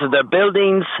remains of their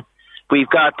buildings. We've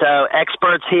got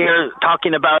experts here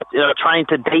talking about trying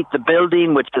to date the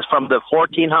building, which is from the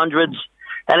 1400s.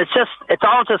 And it's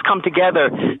all just come together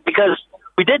because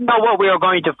we didn't know what we were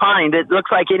going to find. It looks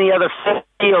like any other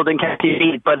field in County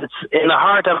Meath, but it's in the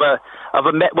heart of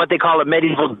what they call a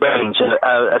medieval grange,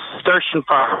 a Cistercian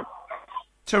farm.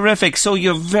 Terrific. So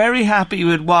you're very happy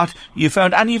with what you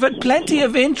found, and you've had plenty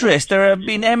of interest. There have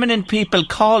been eminent people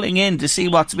calling in to see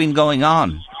what's been going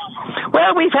on.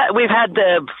 Well, we've had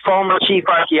the former chief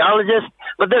archaeologist,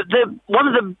 but the one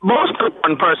of the most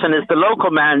important person is the local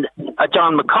man,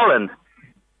 John McCullen.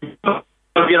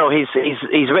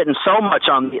 He's written so much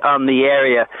on the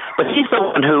area, but he's the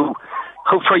one who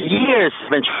for years has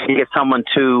been trying to get someone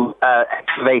to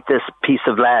excavate this piece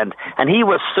of land, and he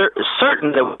was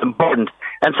certain that it was important.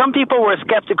 And some people were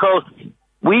skeptical.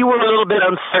 We were a little bit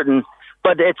uncertain,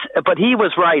 but he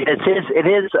was right. It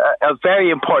is a very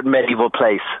important medieval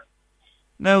place.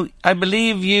 Now, I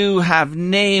believe you have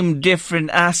named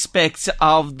different aspects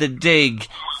of the dig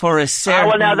for a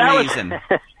certain reason.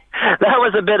 That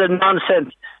was a bit of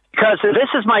nonsense, because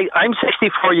I'm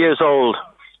 64 years old,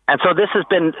 and so this has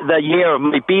been the year of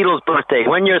my Beatles' birthday,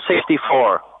 when you're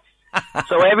 64.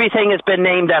 So everything has been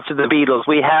named after the Beatles.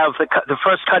 We have the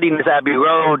first cutting is Abbey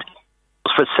Road,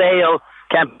 For Sale,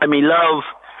 Can't Buy Me Love,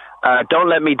 Don't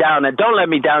Let Me Down, and Don't Let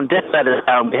Me Down didn't let us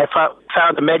down. We have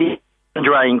found a medieval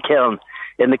drying kiln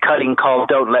in the cutting called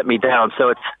Don't Let Me Down.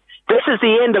 So this is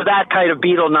the end of that kind of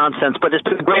Beatle nonsense, but it's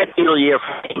been a great Beatle year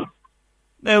for me.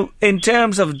 Now, in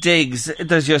terms of digs,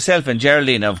 there's yourself and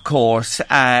Geraldine, of course.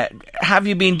 Have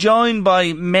you been joined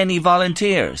by many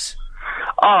volunteers?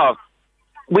 Oh,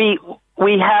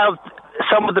 we have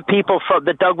some of the people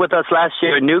that dug with us last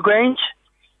year in Newgrange,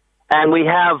 and we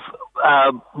have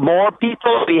more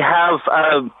people. We have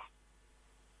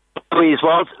Louise,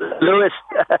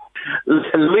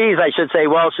 I should say,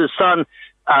 Walsh's son,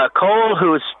 Cole,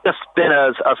 who's just been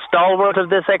a stalwart of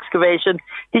this excavation.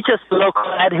 He's just a local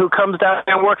lad who comes down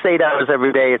and works 8 hours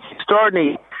every day. It's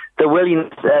extraordinary the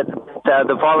willingness that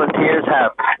the volunteers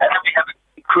have. And then we have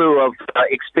a crew of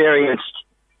experienced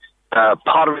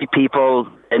pottery people,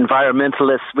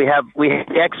 environmentalists. We have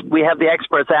the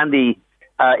experts and the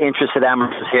interested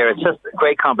amateurs here. It's just a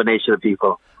great combination of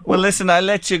people. Well, listen, I'll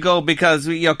let you go because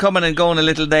you're coming and going a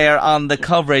little there on the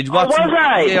coverage. Was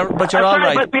I? But you're all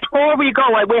right. But before we go,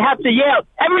 we have to yell.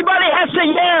 Everybody has to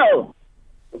yell.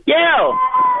 Yell.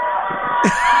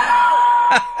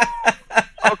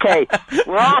 Okay,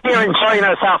 we're all here enjoying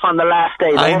ourselves on the last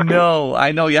day. I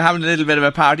know. You're having a little bit of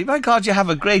a party. My God, you have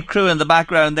a great crew in the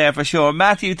background there for sure.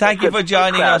 Matthew, thank you for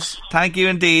joining us. Thank you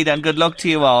indeed, and good luck to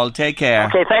you all. Take care.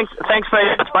 Okay, thanks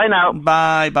very much. Bye now.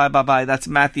 Bye. That's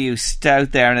Matthew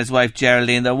Stout there and his wife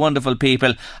Geraldine. They're wonderful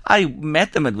people. I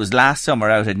met them, it was last summer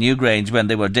out at Newgrange when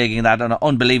they were digging that on an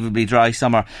unbelievably dry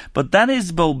summer. But that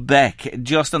is Bobeck,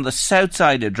 just on the south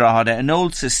side of Drogheda, an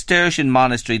old Cistercian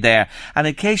monastery there. And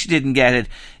in case you didn't get it,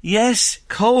 yes,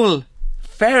 Cole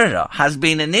Ferreira has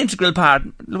been an integral part.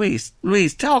 Louise,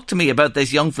 talk to me about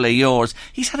this young fella of yours.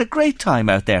 He's had a great time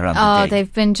out there on the dig.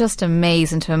 They've been just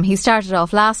amazing to him. He started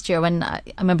off last year when I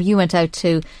remember you went out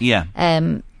to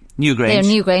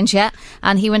Newgrange, yeah.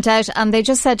 And he went out and they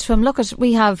just said to him, look,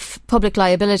 we have public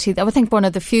liability. I think one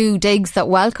of the few digs that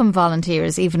welcome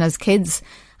volunteers, even as kids.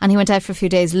 And he went out for a few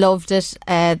days, loved it.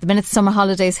 The minute summer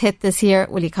holidays hit this year,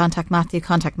 will you contact Matthew?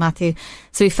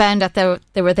 So we found that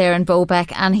they were there in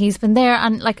Bobeck, and he's been there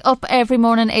and up every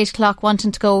morning, 8 o'clock,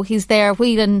 wanting to go. He's there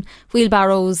wheeling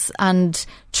wheelbarrows and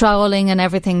troweling and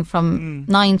everything from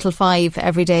 9 till 5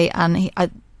 every day. And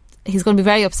he's going to be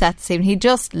very upset this evening. He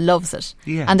just loves it.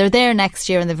 Yeah. And they're there next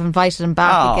year and they've invited him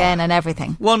back again and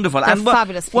everything. Wonderful. They're and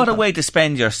fabulous people. What a way to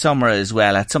spend your summer as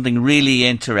well, at something really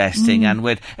interesting and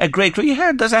with a great crew. You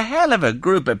heard there's a hell of a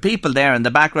group of people there in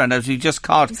the background as we just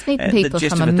caught he's meeting people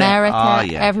from America,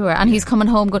 everywhere. And he's coming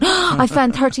home going, I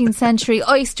found 13th century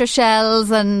oyster shells,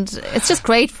 and it's just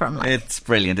great for him. It's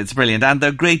brilliant. And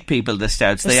they're great people, the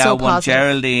Stouts. They are one.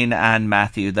 Geraldine and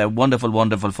Matthew, they're wonderful,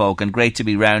 wonderful folk, and great to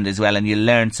be round as well, and you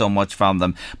learn so much from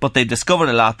them. But they've discovered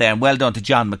a lot there, and well done to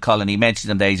John McCullen. He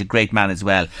mentioned him there. He's a great man as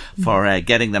well for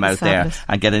getting them out there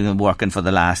and getting them working for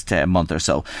the last month or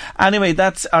so. Anyway,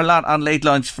 that's our lot on Late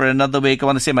Lunch for another week. I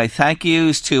want to say my thank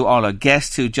yous to all our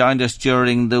guests who joined us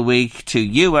during the week, to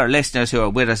you, our listeners who are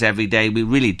with us every day. We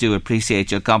really do appreciate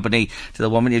your company. To the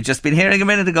woman you've just been hearing a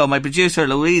minute ago, my producer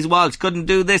Louise Walsh, couldn't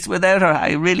do this without her.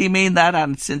 I really mean that,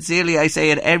 and sincerely I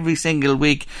say it every single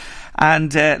week.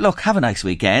 And look, have a nice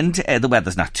weekend. The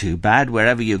weather's not too bad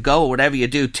wherever you go, whatever you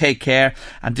do, take care,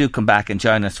 and do come back and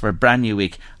join us for a brand new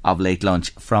week of Late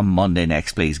Lunch from Monday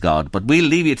next, please God. But we'll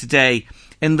leave you today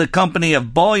in the company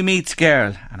of Boy Meets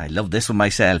Girl, and I love this one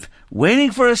myself, Waiting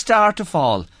for a Star to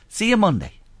Fall. See you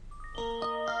Monday.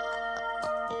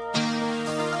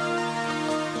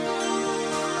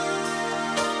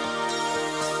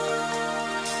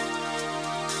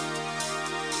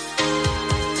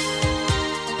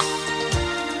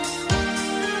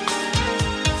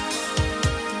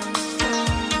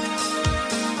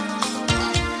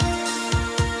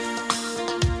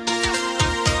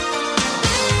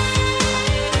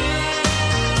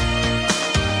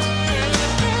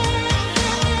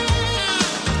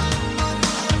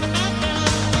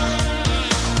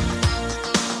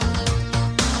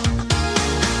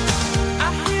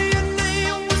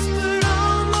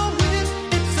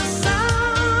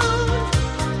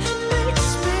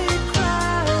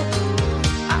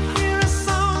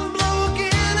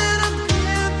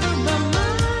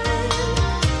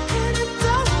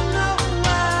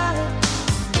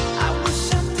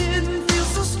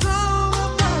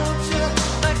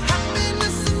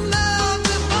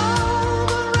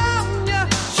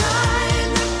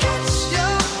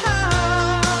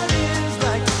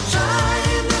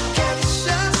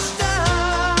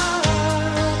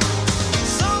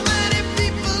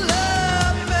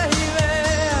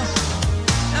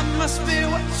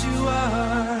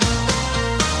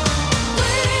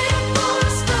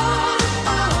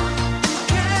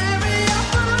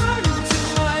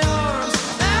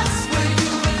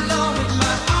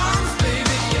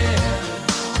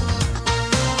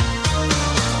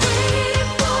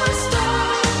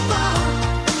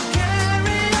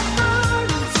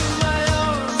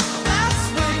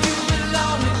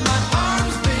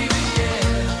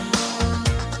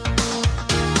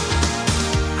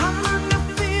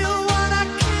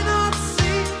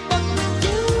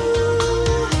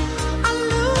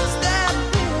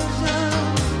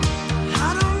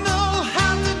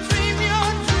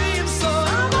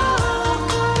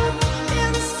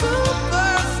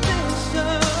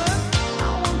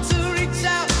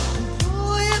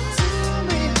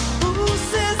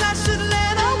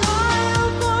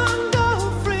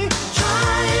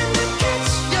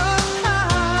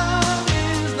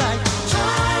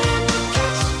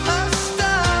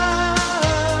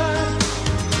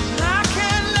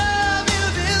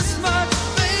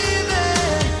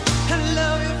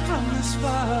 this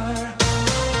far.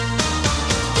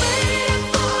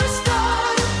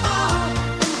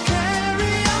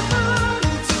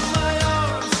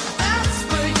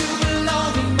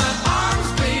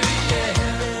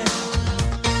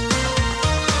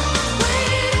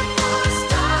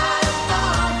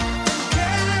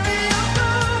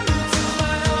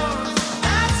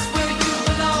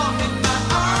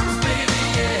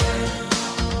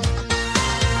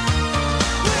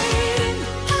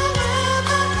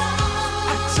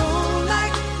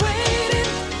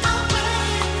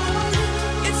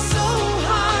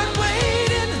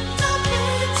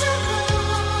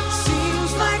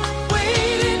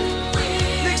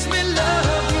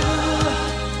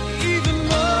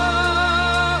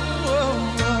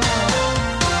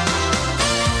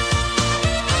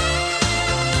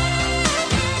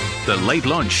 The Late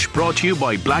Lunch, brought to you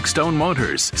by Blackstone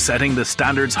Motors, setting the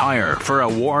standards higher for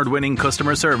award-winning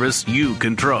customer service you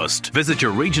can trust. Visit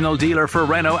your regional dealer for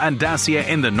Renault and Dacia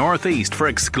in the Northeast for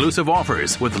exclusive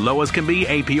offers with low as can be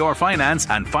APR finance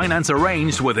and finance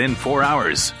arranged within 4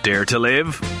 hours. Dare to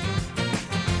live?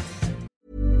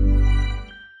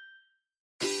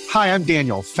 Hi, I'm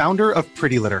Daniel, founder of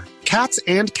Pretty Litter. Cats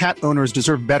and cat owners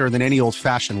deserve better than any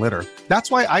old-fashioned litter. That's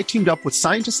why I teamed up with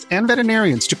scientists and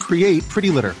veterinarians to create Pretty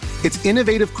Litter. Its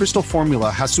innovative crystal formula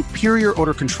has superior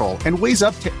odor control and weighs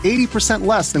up to 80%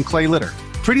 less than clay litter.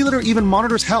 Pretty Litter even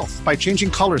monitors health by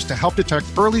changing colors to help detect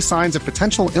early signs of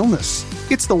potential illness.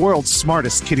 It's the world's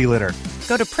smartest kitty litter.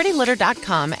 Go to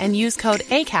prettylitter.com and use code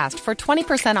ACAST for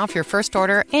 20% off your first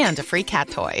order and a free cat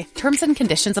toy. Terms and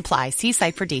conditions apply. See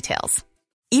site for details.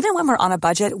 Even when we're on a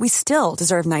budget, we still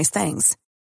deserve nice things.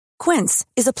 Quince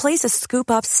is a place to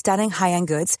scoop up stunning high-end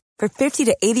goods for 50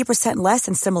 to 80% less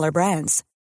than similar brands.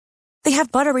 They have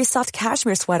buttery soft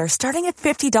cashmere sweaters starting at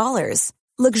 $50,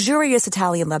 luxurious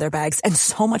Italian leather bags, and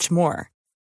so much more.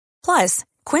 Plus,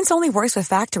 Quince only works with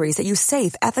factories that use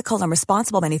safe, ethical, and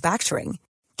responsible manufacturing.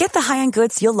 Get the high-end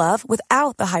goods you'll love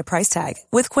without the high price tag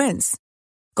with Quince.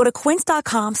 Go to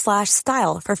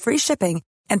quince.com/style for free shipping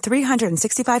and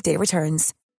 365-day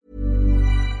returns.